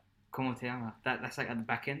 where's that? Como Te Llama. That's like at the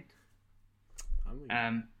back end.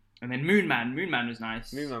 And then Moon Man was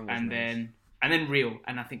nice. And then Real,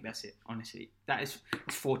 and I think that's it, honestly. It's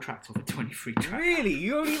 4 tracks of a 23 track. Really?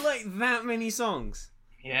 You only like that many songs?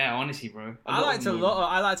 Yeah, honestly, bro. I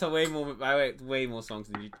liked way more songs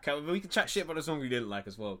than you. We can chat shit about the song we didn't like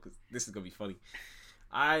as well, because this is going to be funny.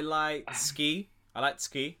 I liked Ski.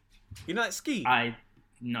 You know, like Ski?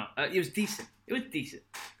 No. It was decent.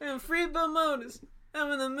 And Free Bermudas.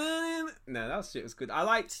 I'm in the moon. No, that shit was good. I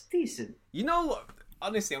liked... Decent. You know what?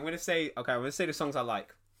 Honestly, I'm going to say the songs I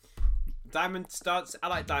like. Diamond Starts. I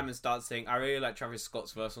like Diamond Starts thing. I really like Travis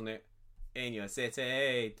Scott's verse on it. In your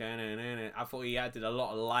city. I thought he added a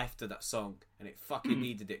lot of life to that song, and it fucking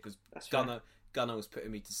needed it because Gunna was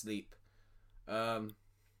putting me to sleep.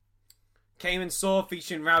 Came and Saw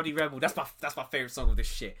featuring Rowdy Rebel. That's my favorite song of this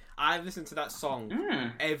shit. I listen to that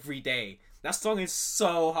song every day. That song is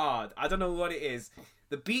so hard. I don't know what it is.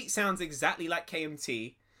 The beat sounds exactly like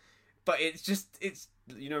KMT, but it's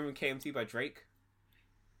you know KMT by Drake?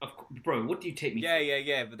 Bro, what do you take me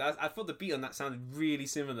Yeah. But I thought the beat on that sounded really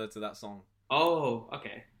similar to that song. Oh,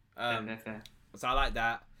 okay. Fair. So I like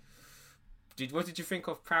that. What did you think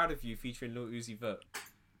of "Proud of You" featuring Lil Uzi Vert?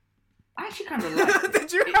 I actually kind of liked it.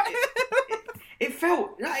 Did you? It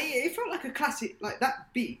felt like a classic. Like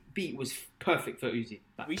that beat was perfect for Uzi.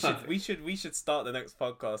 Like, we should start the next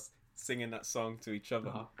podcast singing that song to each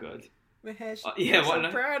other. Oh god. Mahesh,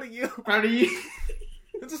 I'm proud of you. Proud of you.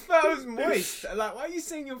 I just felt it was moist. Like, why are you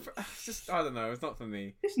singing your... Just, I don't know. It's not for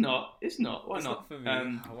me. It's not. Why it's not? Not for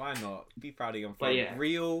me. Why not? Be proud of your But yeah.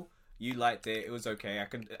 Real, you liked it. It was okay.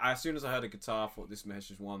 As soon as I heard the guitar, I thought this Mahesh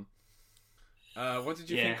has won. What did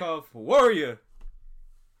you think of Warrior?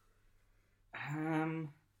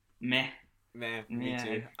 Meh. Me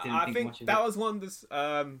too. I I think that was one of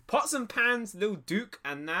the Pots and Pans, Lil Duke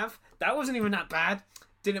and Nav. That wasn't even that bad.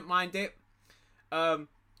 Didn't mind it. But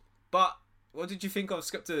what did you think of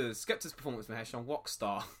Skepta's performance, Mahesh, on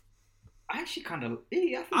Rockstar? I actually kind of...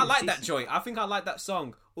 I like that joint. I think I like that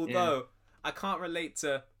song. Although, I can't relate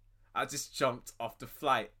to... I just jumped off the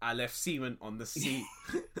flight. I left semen on the seat.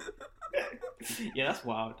 Yeah, that's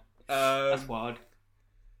wild. That's wild.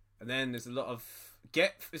 And then there's a lot of...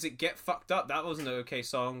 Get Fucked Up? That wasn't an okay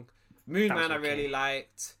song. Moon Man, okay. I really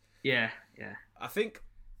liked. Yeah. I think...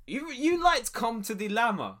 You liked Come to the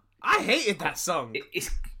Llama. I hated that song. It's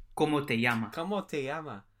Como Te Llama. Como Te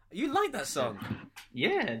Llama. You like that song?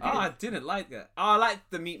 Yeah. I didn't like that. I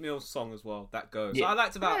liked the Meat Mill song as well. That goes. Yeah. So I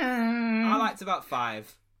liked about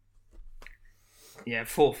 5. Yeah,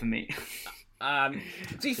 4 for me. To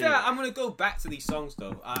be fair, I'm gonna go back to these songs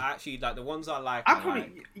though. I actually like the ones I like.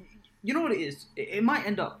 You know what it is? It might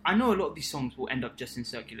end up. I know a lot of these songs will end up just in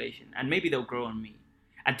circulation, and maybe they'll grow on me.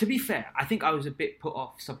 And to be fair, I think I was a bit put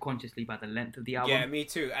off subconsciously by the length of the album. Yeah, me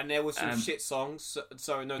too. And there was some shit songs.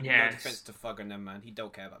 Sorry, no defense to Fug and them, man. He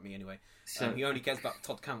don't care about me anyway. So, he only cares about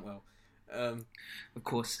Todd Cantwell. Of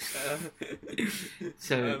course.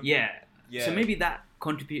 So yeah. So maybe that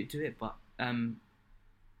contributed to it, but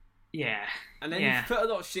yeah. And then you put a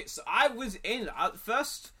lot of shit. So I was in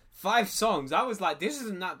first 5 songs. I was like, this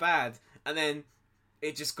isn't that bad, and then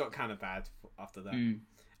it just got kind of bad after that.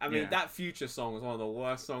 I mean, that Future song was one of the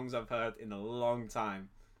worst songs I've heard in a long time.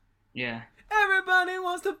 Yeah. Everybody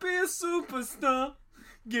wants to be a superstar.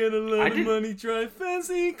 Get a lot of money, drive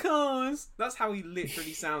fancy cars. That's how he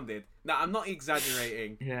literally sounded. Now, I'm not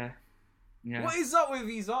exaggerating. Yeah. What is up with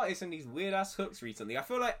these artists and these weird-ass hooks recently? I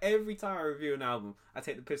feel like every time I review an album, I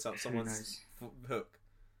take the piss out of someone's hook.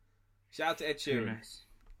 Shout out to Ed Sheeran. Nice.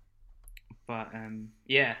 But,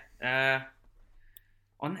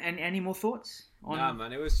 on any more thoughts? Nah,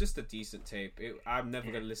 man, it was just a decent tape. I'm never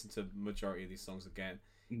going to listen to the majority of these songs again.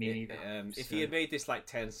 Me neither. If he had made this like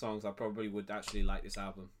 10 songs, I probably would actually like this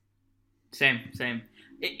album. Same.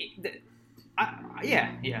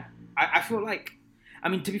 I feel like, I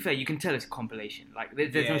mean, to be fair, you can tell it's a compilation. Like,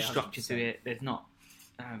 there's no structure 100%. To it. There's not.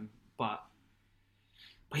 But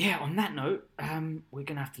yeah, on that note, we're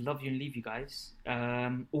going to have to love you and leave you guys.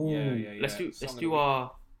 Let's do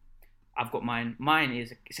our... I've got mine. Mine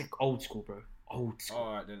is it's like old school, bro. Old school.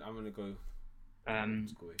 All right, then I'm gonna go. Old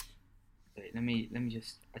schoolish. Wait, let me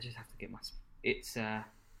just. I just have to get my. It's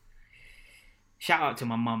shout out to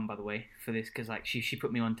my mum, by the way, for this, because like she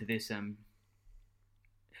put me onto this.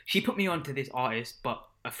 She put me onto this artist, but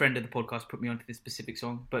a friend of the podcast put me onto this specific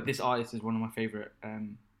song. But this artist is one of my favorite.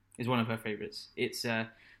 Is one of her favorites. It's so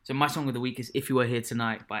my song of the week is "If You Were Here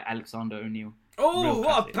Tonight" by Alexander O'Neal. Oh,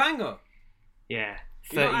 what a banger! Yeah.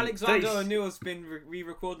 30, you know Alexander O'Neal's been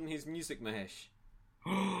re-recording his music, Mahesh.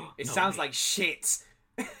 It sounds like shit.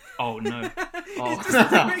 Oh no! He's just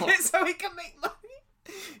doing it so he can make money.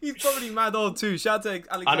 He's probably mad old too. Shout out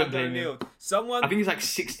to Alexander O'Neal. I think he's like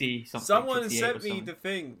 60 something. Someone sent me the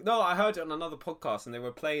thing. No, I heard it on another podcast and they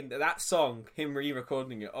were playing that song, him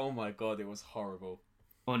re-recording it. Oh my god, it was horrible.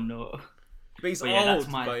 Oh no! But he's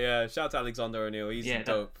old. But yeah, shout out to Alexander O'Neal. He's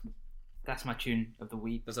dope. That's my tune of the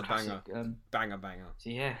week. That's a banger. Banger.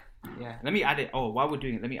 So yeah. Let me add it. Oh, while we're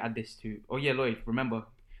doing it, let me add this to... Oh yeah, Lloyd, remember,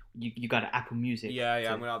 you got Apple Music. Yeah,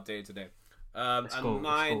 I'm going to update it today.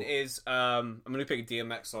 Mine is... I'm going to pick a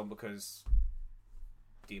DMX song because...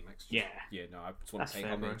 DMX. Yeah. Yeah, no, I just want to pay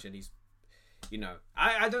homage and he's... You know,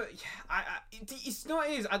 I don't... It's not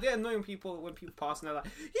it is. I get annoying people when people pass and they're like,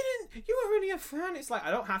 you weren't really a fan. It's like,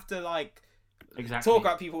 I don't have to like... Exactly. Talk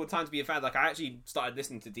about people with time to be a fan. Like, I actually started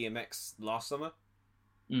listening to DMX last summer.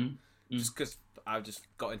 Just because I just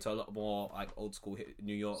got into a lot more like old school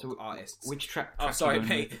New York artists. Which track? Oh, sorry,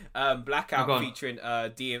 mate. Blackout featuring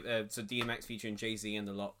DMX featuring Jay-Z and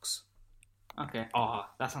the Lox. Okay. Oh,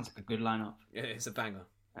 that sounds like a good lineup. Yeah, it's a banger.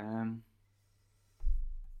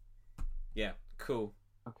 Yeah, cool.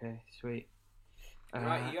 Okay, sweet.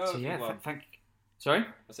 Rightio, so yeah, everyone. Sorry?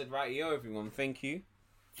 I said rightio, everyone. Thank you.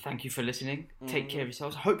 Thank you for listening. Take care of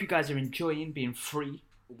yourselves. I hope you guys are enjoying being free.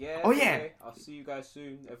 Yeah. Oh, yeah. Okay. I'll see you guys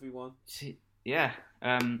soon, everyone. Yeah.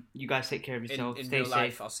 You guys take care of yourselves. In Stay real safe.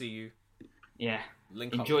 life, I'll see you. Yeah.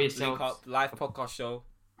 Enjoy Enjoy yourselves. Link up. Live podcast show.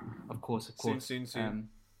 Of course. Soon.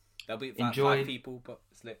 There'll be like enjoy. 5 people, but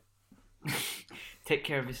it's lit. Take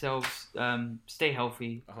care of yourselves. Stay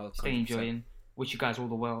healthy. 100%. Stay enjoying. Wish you guys all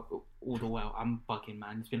the well. I'm bugging,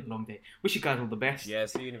 man. It's been a long day. Wish you guys all the best. Yeah,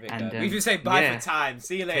 see you in a bit. And, We can say bye for time.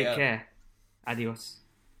 See you later. Take care. Adios.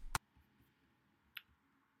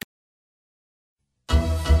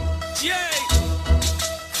 Yay!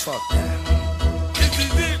 Fuck that. This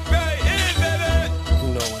is it right here, baby! You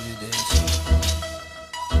know what it is.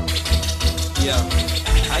 Yeah.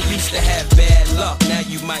 I used to have bad luck. Now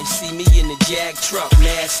you might see me in the Jag truck.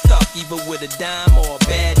 Mad stuck, either with a dime or a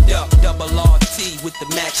bad duck. Double RT with the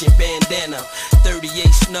matching bandana. 38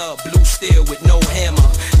 snub, blue steel with no hammer.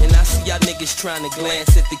 And I see y'all niggas trying to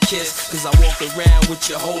glance at the kiss. Cause I walk around with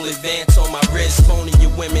your whole advance on my wrist. Phoning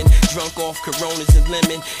your women, drunk off Coronas and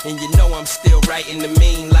lemon. And you know I'm still right in the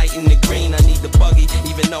mean, light in the green. I need the buggy,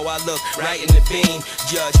 even though I look right in the beam.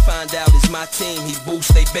 Judge find out it's my team, he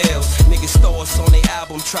boost they bills. Niggas throw us on their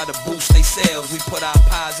album, try to boost they sales. We put our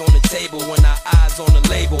pies on the table when our eyes on the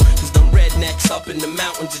label. Cause them rednecks up in the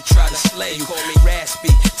mountains to try to slay you. Call me raspy,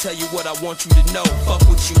 tell you what I want you to know. Fuck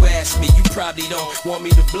what you ask me, you probably don't want me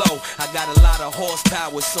to blow. I got a lot of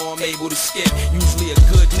horsepower, so I'm able to skip. Usually a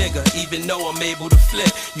good nigga, even though I'm able to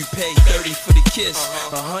flip. You pay 30 for the kiss,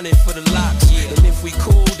 100 for the locks. And if we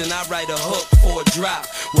cool, then I write a hook for a drop.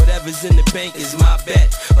 Whatever's in the bank is my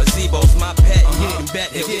bet. A Zebo's my pet, you can bet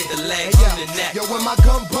he'll hit the legs and the neck. Yo, when my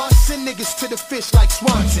gun busts, send niggas to the fish like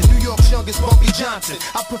Swanson. New York's youngest Bumpy Johnson.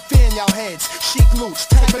 I prefer in y'all heads. Chic mooch,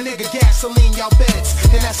 type of nigga gasoline y'all beds.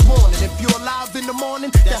 And that's warning. If you're alive in the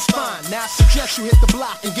morning, that's fine. Now I suggest you hit the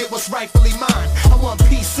block and get what's rightfully mine. I want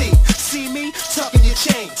PC. See me? Tucking your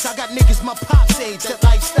chains. I got niggas my pop's age. That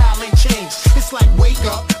lifestyle ain't changed. It's like wake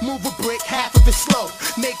up, move a brick, half of it slow.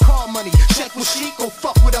 Make car money, check with chic, go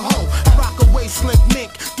fuck with a hoe. I rock a waist slim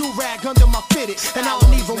mink, do rag under my fitted. And I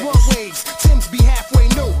don't even want waves. Tim's be halfway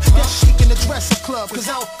new. That's chic in the dresser club, cause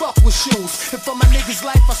I don't fuck with shoes. And for my niggas'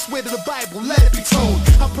 life, I swear to the Bible, let it be told.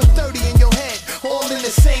 I put 30 in your head, all in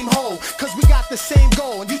the same hole. Cause we got the same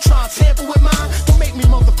goal, and you try to tamper with mine? Don't make me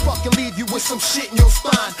motherfucking leave you with some shit in your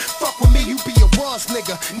spine. Fuck with me, you be a was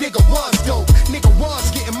nigga. Nigga was dope. Nigga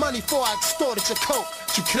was getting money before I extorted your coat.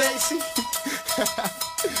 You crazy?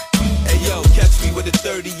 Hey yo, catch me with a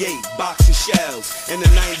 38 box of shells and a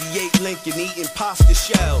 98 Lincoln eating pasta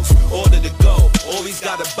shells. Order to go, always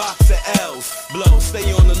got a box of L's. Blow,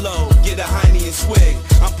 stay on the low, get a Heine and swig.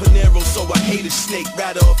 I'm Panero, so I hate a snake,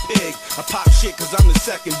 rather a pig. I pop shit cause I'm the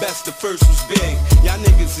second best, the first was big. Y'all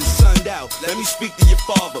niggas is sunned out, let me speak to your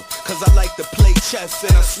father. Cause I like to play chess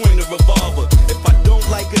and I swing the revolver. If I don't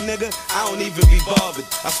like a nigga, I don't even be bothered.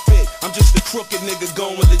 I spit, I'm just a crooked nigga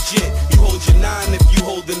going legit. You hold your 9 if you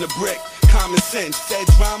holding the brick. Common sense, said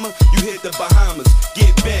drama, you hit the Bahamas.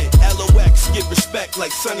 Get bent, LOX, get respect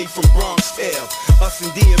like Sonny from Bronx Tale. Us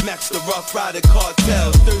and DMX, the Rough Rider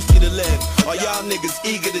cartels, thirsty to live. Are y'all niggas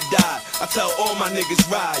eager to die? I tell all my niggas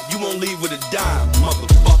ride, you won't leave with a dime,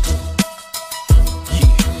 motherfucker.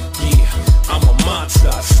 Yeah, I'm a monster.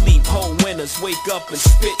 I sleep whole winters, wake up and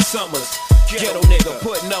spit summers. Ghetto nigga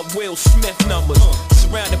putting up Will Smith numbers.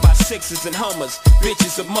 Surrounded by sixes and Hummers,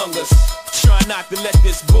 bitches among us. Try not to let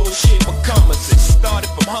this bullshit become us. It started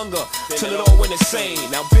from hunger till it all went insane.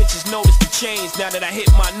 Now bitches notice the change now that I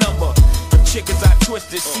hit my number. The chickens I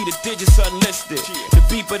twisted, see the digits unlisted. The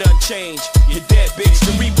beeper done changed, you dead bitch,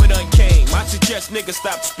 the reaper done came. I suggest niggas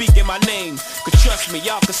stop speaking my name. Cause trust me,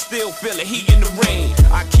 y'all can still feel the heat in the rain.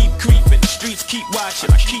 I keep creeping, the streets keep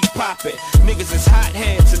watching, I keep popping. Niggas is hot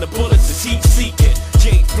hands and the bullets is heat seeking.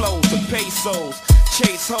 J flows and pesos,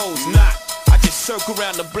 chase hoes, not. I just circle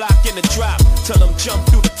around the block in the drop, tell them jump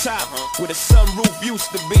through the top, where the sunroof used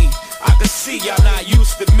to be. I can see y'all not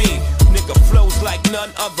used to me. Nigga flows like none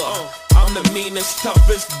other. I'm the meanest,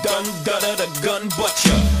 toughest, done-dutter, the gun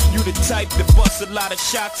butcher. You the type that bust a lot of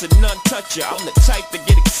shots and none touch ya. I'm the type that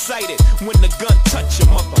get excited when the gun touch ya,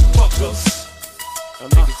 motherfuckers. Them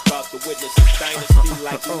niggas about to witness a dynasty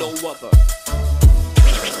like no other.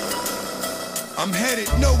 I'm headed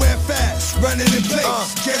nowhere fast, running in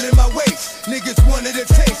place, getting my waist. Niggas wanted a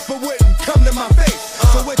taste, but wouldn't come to my face.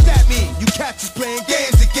 So what that mean? You catches playing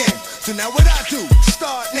games again. So now what I do?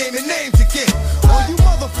 Start naming names again. All you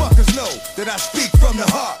motherfuckers know that I speak from the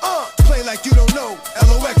heart. Play like you don't know,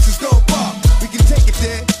 LOX is gon' bark. We can take it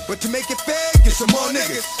there, but to make it fair, get some more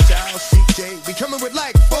niggas. Child CJ, we coming with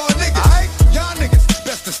like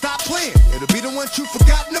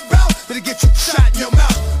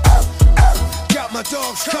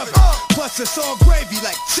dogs covered. Plus it's all gravy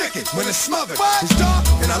like chicken when it's smothered. It's dark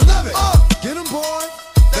and I love it. Get 'em, boy.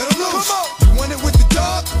 Let 'em loose. You want it with the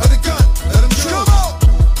dog or the gun? Let 'em choose. Come on.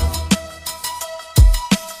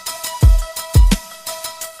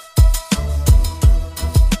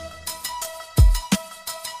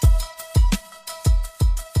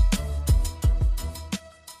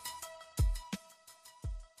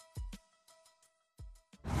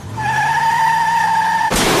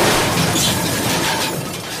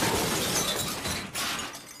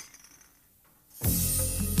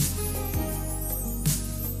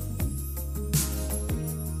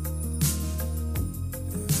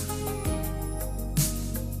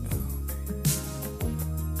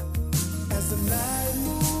 As the night